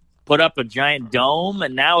put up a giant dome,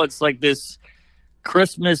 and now it's like this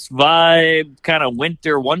Christmas vibe, kind of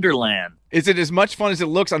winter wonderland. Is it as much fun as it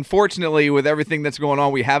looks? Unfortunately, with everything that's going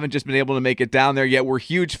on, we haven't just been able to make it down there yet. We're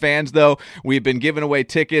huge fans, though. We've been giving away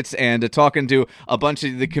tickets and talking to a bunch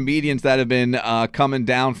of the comedians that have been coming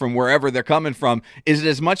down from wherever they're coming from. Is it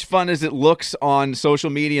as much fun as it looks on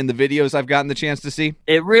social media and the videos I've gotten the chance to see?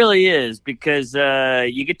 It really is, because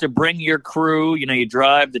you get to bring your crew. You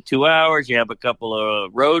drive the 2 hours. You have a couple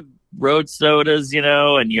of road sodas,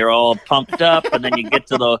 and you're all pumped up, and then you get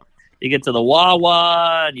to the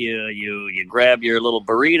Wawa, and you grab your little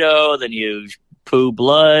burrito, then you poo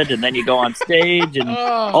blood, and then you go on stage, and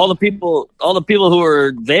all the people who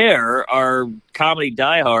are there are comedy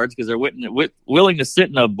diehards because they're willing to sit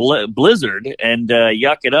in a blizzard and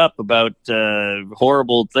yuck it up about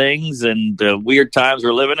horrible things and weird times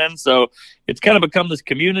we're living in. So it's kind of become this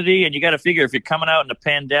community, and you got to figure if you're coming out in a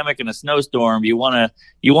pandemic and a snowstorm, you want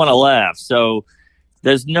to laugh. So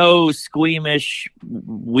there's no squeamish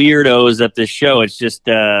weirdos at this show. It's just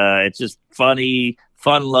funny,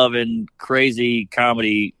 fun-loving, crazy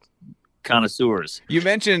comedy connoisseurs. You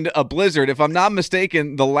mentioned a blizzard. If I'm not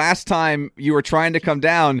mistaken, the last time you were trying to come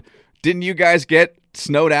down, didn't you guys get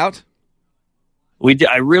snowed out? We did.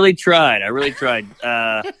 I really tried. I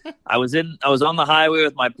was on the highway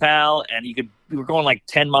with my pal, and we were going like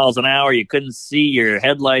 10 miles an hour. You couldn't see your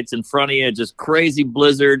headlights in front of you. Just crazy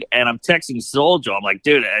blizzard. And I'm texting Soul Joel. I'm like,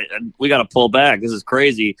 dude, we got to pull back. This is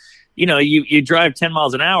crazy. You drive 10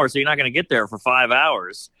 miles an hour, so you're not going to get there for 5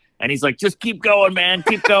 hours. And he's like, just keep going, man.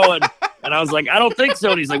 Keep going. And I was like, I don't think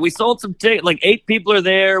so. And he's like, we sold some tickets. Like 8 people are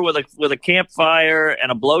there with a campfire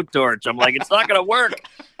and a blowtorch. I'm like, it's not going to work.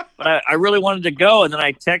 But I really wanted to go. And then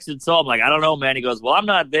I texted Saul. I'm like, I don't know, man. He goes, well, I'm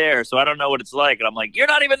not there, so I don't know what it's like. And I'm like, you're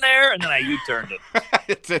not even there? And then I U-turned it.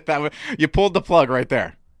 It's it. That way. You pulled the plug right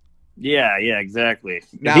there. Yeah, exactly.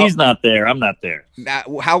 Now, if he's not there, I'm not there. Now,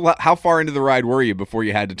 how far into the ride were you before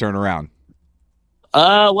you had to turn around?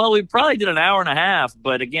 Well, we probably did an hour and a half,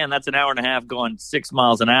 but again, that's an hour and a half going 6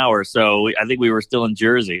 miles an hour. So I think we were still in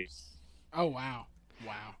Jersey. Oh, wow.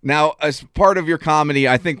 Now, as part of your comedy,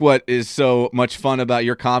 I think what is so much fun about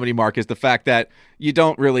your comedy, Mark, is the fact that you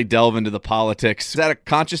don't really delve into the politics. Is that a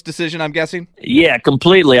conscious decision, I'm guessing? Yeah,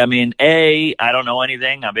 completely. I mean, I don't know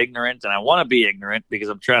anything. I'm ignorant, and I want to be ignorant because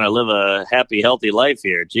I'm trying to live a happy, healthy life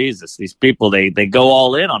here. Jesus, these people, they go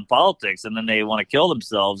all in on politics, and then they want to kill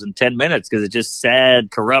themselves in 10 minutes because it's just sad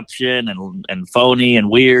corruption and phony and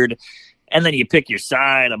weird. And then you pick your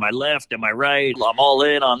side. Am I left? Am I right? I'm all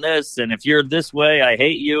in on this. And if you're this way, I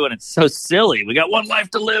hate you. And it's so silly. We got one life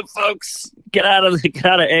to live, folks. Get out of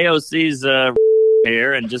AOC's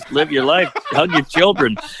here and just live your life. Hug your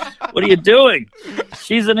children. What are you doing?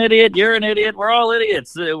 She's an idiot. You're an idiot. We're all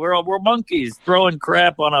idiots. We're monkeys throwing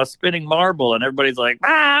crap on a spinning marble. And everybody's like,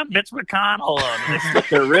 Mitch McConnell. And they slit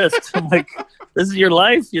their wrist. I'm like, this is your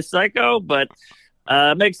life, you psycho? But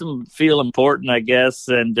it makes them feel important, I guess.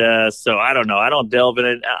 And so I don't know. I don't delve in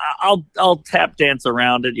it. I'll tap dance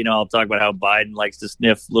around it. I'll talk about how Biden likes to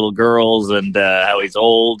sniff little girls and how he's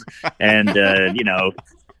old and,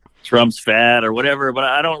 Trump's fat or whatever. But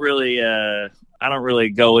I don't really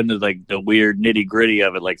go into like the weird nitty gritty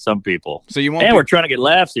of it like some people. So you won't. And we're trying to get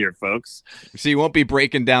laughs here, folks. So you won't be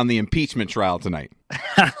breaking down the impeachment trial tonight.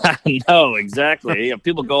 No, exactly.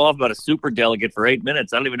 People go off about a superdelegate for 8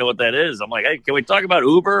 minutes. I don't even know what that is. I'm like, hey, can we talk about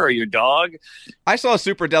Uber or your dog? I saw a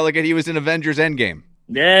superdelegate. He was in Avengers Endgame.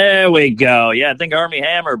 There we go. Yeah, I think Armie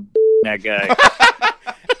Hammer that guy.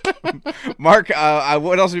 Mark,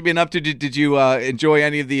 what else have you been up to? Did you enjoy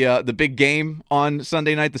any of the big game on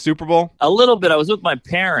Sunday night, the Super Bowl? A little bit. I was with my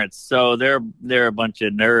parents, so they're a bunch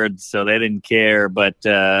of nerds, so they didn't care. But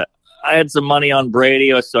I had some money on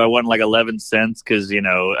Brady, so I won like 11 cents because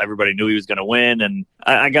everybody knew he was going to win, and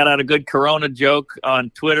I got out a good Corona joke on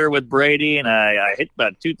Twitter with Brady, and I hit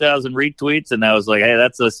about 2,000 retweets, and I was like, hey,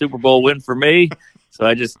 that's a Super Bowl win for me. So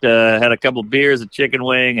I just had a couple beers, a chicken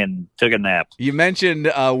wing, and took a nap. You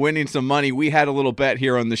mentioned winning some money. We had a little bet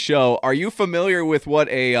here on the show. Are you familiar with what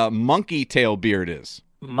a monkey tail beard is?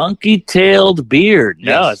 Monkey-tailed beard. Yes.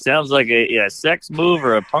 No, it sounds like a sex move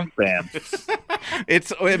or a punk band.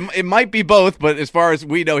 It might be both, but as far as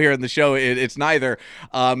we know here in the show, it's neither.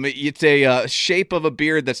 It's a shape of a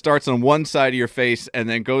beard that starts on one side of your face and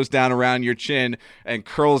then goes down around your chin and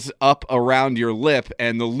curls up around your lip.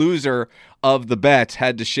 And the loser of the bet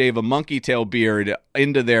had to shave a monkey tail beard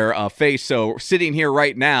into their face. So sitting here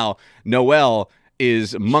right now, Noel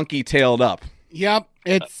is monkey tailed up. Yep,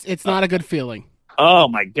 it's not a good feeling. Oh,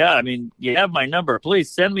 my God. I mean, you have my number.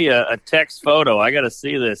 Please send me a text photo. I got to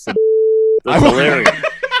see this. That's hilarious.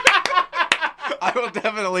 I will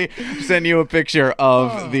definitely send you a picture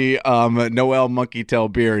of the Noel monkey tail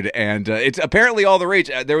beard. And it's apparently all the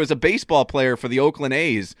rage. There was a baseball player for the Oakland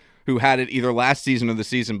A's who had it either last season or the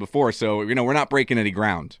season before. So, we're not breaking any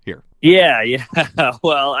ground here. Yeah.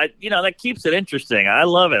 Well, that keeps it interesting. I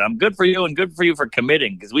love it. I'm good for you and good for you for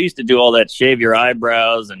committing because we used to do all that shave your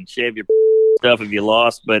eyebrows and shave your stuff if you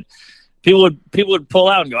lost, but people would pull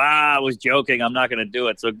out and go, I was joking, I'm not going to do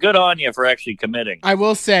it. So good on you for actually committing. I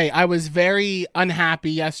will say I was very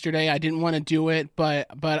unhappy yesterday. I didn't want to do it, but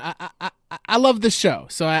I love the show,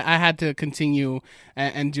 so I had to continue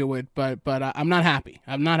and do it. But I'm not happy.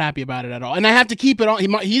 I'm not happy about it at all, and I have to keep it on.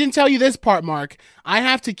 He didn't tell you this part, Mark. I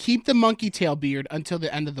have to keep the monkey tail beard until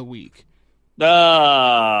the end of the week.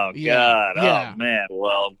 Oh, Yeah, God. yeah. Oh, man.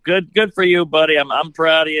 Well, good for you, buddy. I'm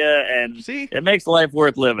proud of you, and See? it makes life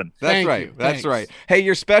worth living. That's Thank right. you. That's Thanks. right. Hey,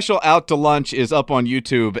 your special Out to Lunch is up on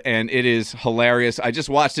YouTube, and it is hilarious. I just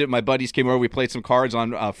watched it. My buddies came over. We played some cards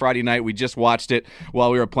on Friday night. We just watched it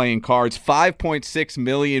while we were playing cards. 5.6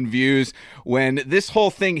 million views. When this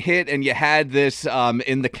whole thing hit and you had this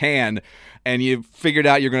in the can, and you figured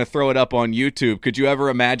out you're going to throw it up on YouTube, could you ever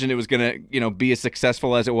imagine it was going to, be as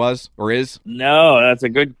successful as it was or is? No, that's a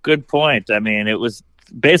good point. I mean, it was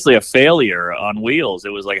basically a failure on wheels. It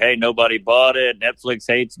was like, hey, nobody bought it. Netflix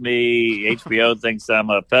hates me. HBO thinks I'm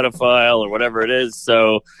a pedophile or whatever it is.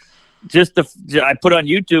 So I put on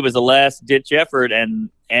YouTube as a last ditch effort, and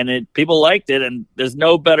people liked it. And there's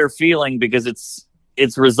no better feeling because it's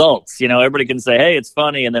results. Everybody can say, hey, it's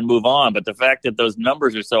funny and then move on. But the fact that those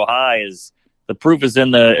numbers are so high is the proof is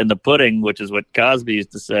in the pudding, which is what Cosby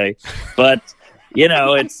used to say. But,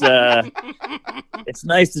 it's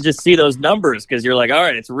nice to just see those numbers because you're like, all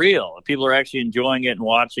right, it's real. People are actually enjoying it and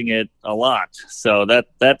watching it a lot. So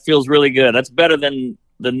that feels really good. That's better than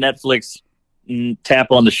the Netflix tap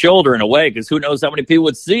on the shoulder in a way, because who knows how many people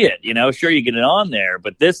would see it. Sure, you get it on there,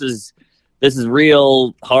 but this is this is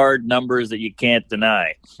real hard numbers that you can't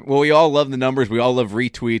deny. Well, we all love the numbers. We all love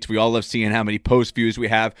retweets. We all love seeing how many post views we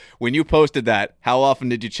have. When you posted that, how often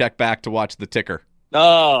did you check back to watch the ticker?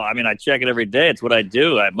 Oh, I mean, I check it every day. It's what I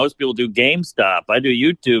do. Most people do GameStop. I do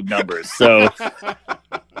YouTube numbers. So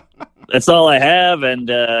that's all I have. And,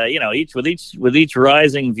 with each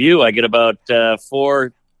rising view, I get about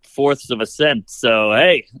 4/4 of a cent. So,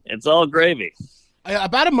 hey, it's all gravy.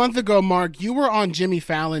 About a month ago, Mark, you were on Jimmy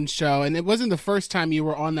Fallon's show, and it wasn't the first time you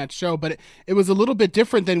were on that show, but it was a little bit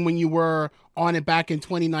different than when you were on it back in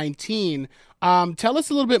 2019. Tell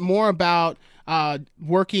us a little bit more about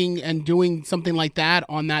working and doing something like that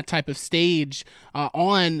on that type of stage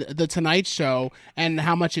on The Tonight Show and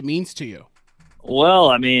how much it means to you.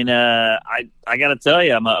 Well, I mean, I got to tell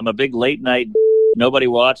you, I'm a big late night. Nobody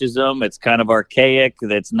watches them. It's kind of archaic.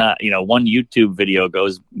 That's not, one YouTube video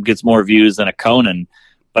gets more views than a Conan.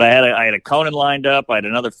 But I had a Conan lined up. I had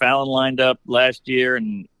another Fallon lined up last year,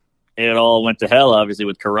 and it all went to hell, obviously,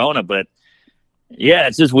 with Corona. But yeah,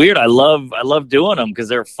 it's just weird. I love doing them because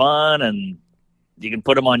they're fun, and you can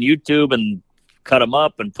put them on YouTube and cut them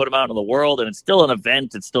up and put them out into the world. And it's still an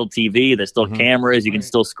event. It's still TV. There's still cameras. You can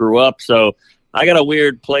still screw up. So I got a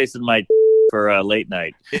weird place in my for late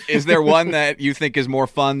night. Is there one that you think is more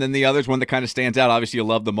fun than the others? One that kind of stands out? Obviously, you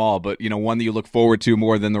love them all, but one that you look forward to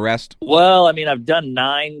more than the rest? Well, I mean, I've done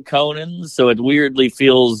 9 Conans, so it weirdly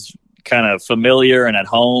feels kind of familiar and at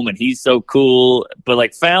home, and he's so cool. But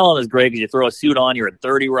like Fallon is great because you throw a suit on, you're at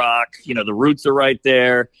 30 Rock. The roots are right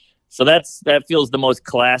there, so that feels the most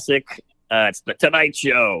classic. It's the Tonight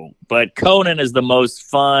Show, but Conan is the most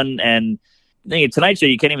fun. And Tonight Show,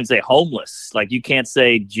 you can't even say homeless. Like, you can't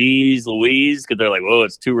say geez Louise because they're like, whoa,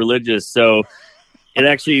 it's too religious. So it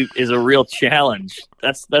actually is a real challenge.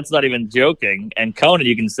 That's not even joking. And Conan,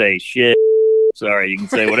 you can say shit. Sorry, you can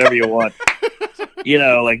say whatever you want.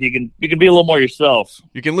 Like you can be a little more yourself.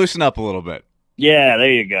 You can loosen up a little bit. Yeah, there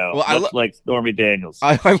you go. Well, like Stormy Daniels.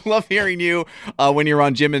 I love hearing you when you're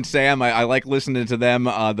on Jim and Sam. I like listening to them,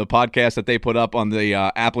 the podcast that they put up on the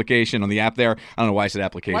application, on the app there. I don't know why I said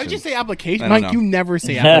application. Why did you say application? Mike, you never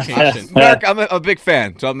say application. Mark, I'm a big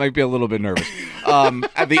fan, so I might be a little bit nervous.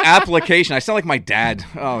 The application, I sound like my dad.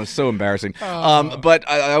 Oh, it's so embarrassing. But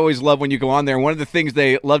I always love when you go on there. One of the things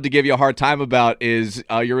they love to give you a hard time about is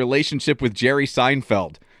your relationship with Jerry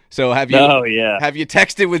Seinfeld. So have you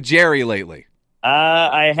texted with Jerry lately?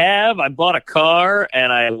 I have. I bought a car,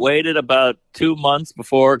 and I waited about 2 months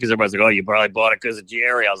before because everybody's like, oh, you probably bought it because of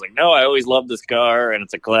Jerry. I was like, no, I always loved this car, and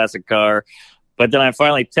it's a classic car. But then I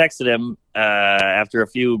finally texted him after a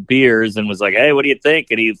few beers and was like, hey, what do you think?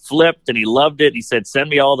 And he flipped, and he loved it. He said, send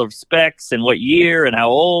me all the specs and what year and how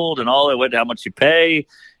old and all that, how much you pay.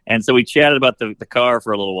 And so we chatted about the car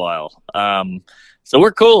for a little while. So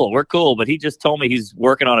we're cool. But he just told me he's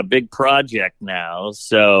working on a big project now,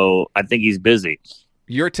 so I think he's busy.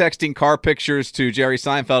 You're texting car pictures to Jerry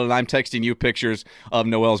Seinfeld, and I'm texting you pictures of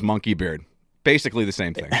Noel's monkey beard. Basically the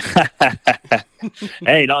same thing.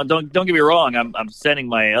 Hey, don't get me wrong. I'm sending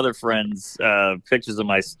my other friends pictures of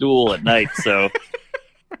my stool at night, so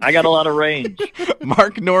I got a lot of range.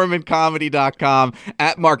 MarkNormanComedy.com,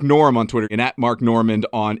 at Mark Norm on Twitter, and at Mark Normand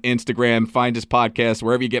on Instagram. Find his podcast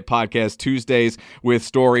wherever you get podcasts, Tuesdays with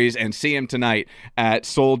Stories, and see him tonight at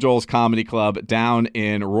Soul Joel's Comedy Club down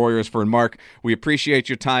in Royersford. Mark, we appreciate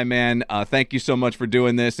your time, man. Thank you so much for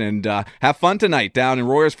doing this, and have fun tonight down in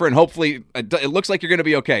Royersford, and hopefully it looks like you're going to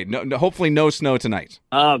be okay. Hopefully no snow tonight.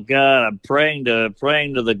 Oh, God, I'm praying to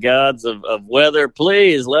the gods of weather.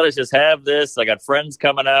 Please let us just have this. I got friends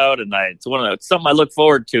coming out, and it's something I look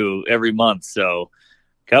forward to every month. So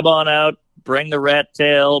come on out, bring the rat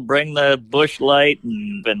tail, bring the bush light,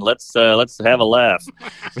 and let's have a laugh.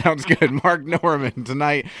 Sounds good. Mark Norman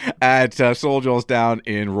tonight at Soul Joel's down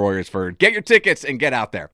in Royersford. Get your tickets and get out there.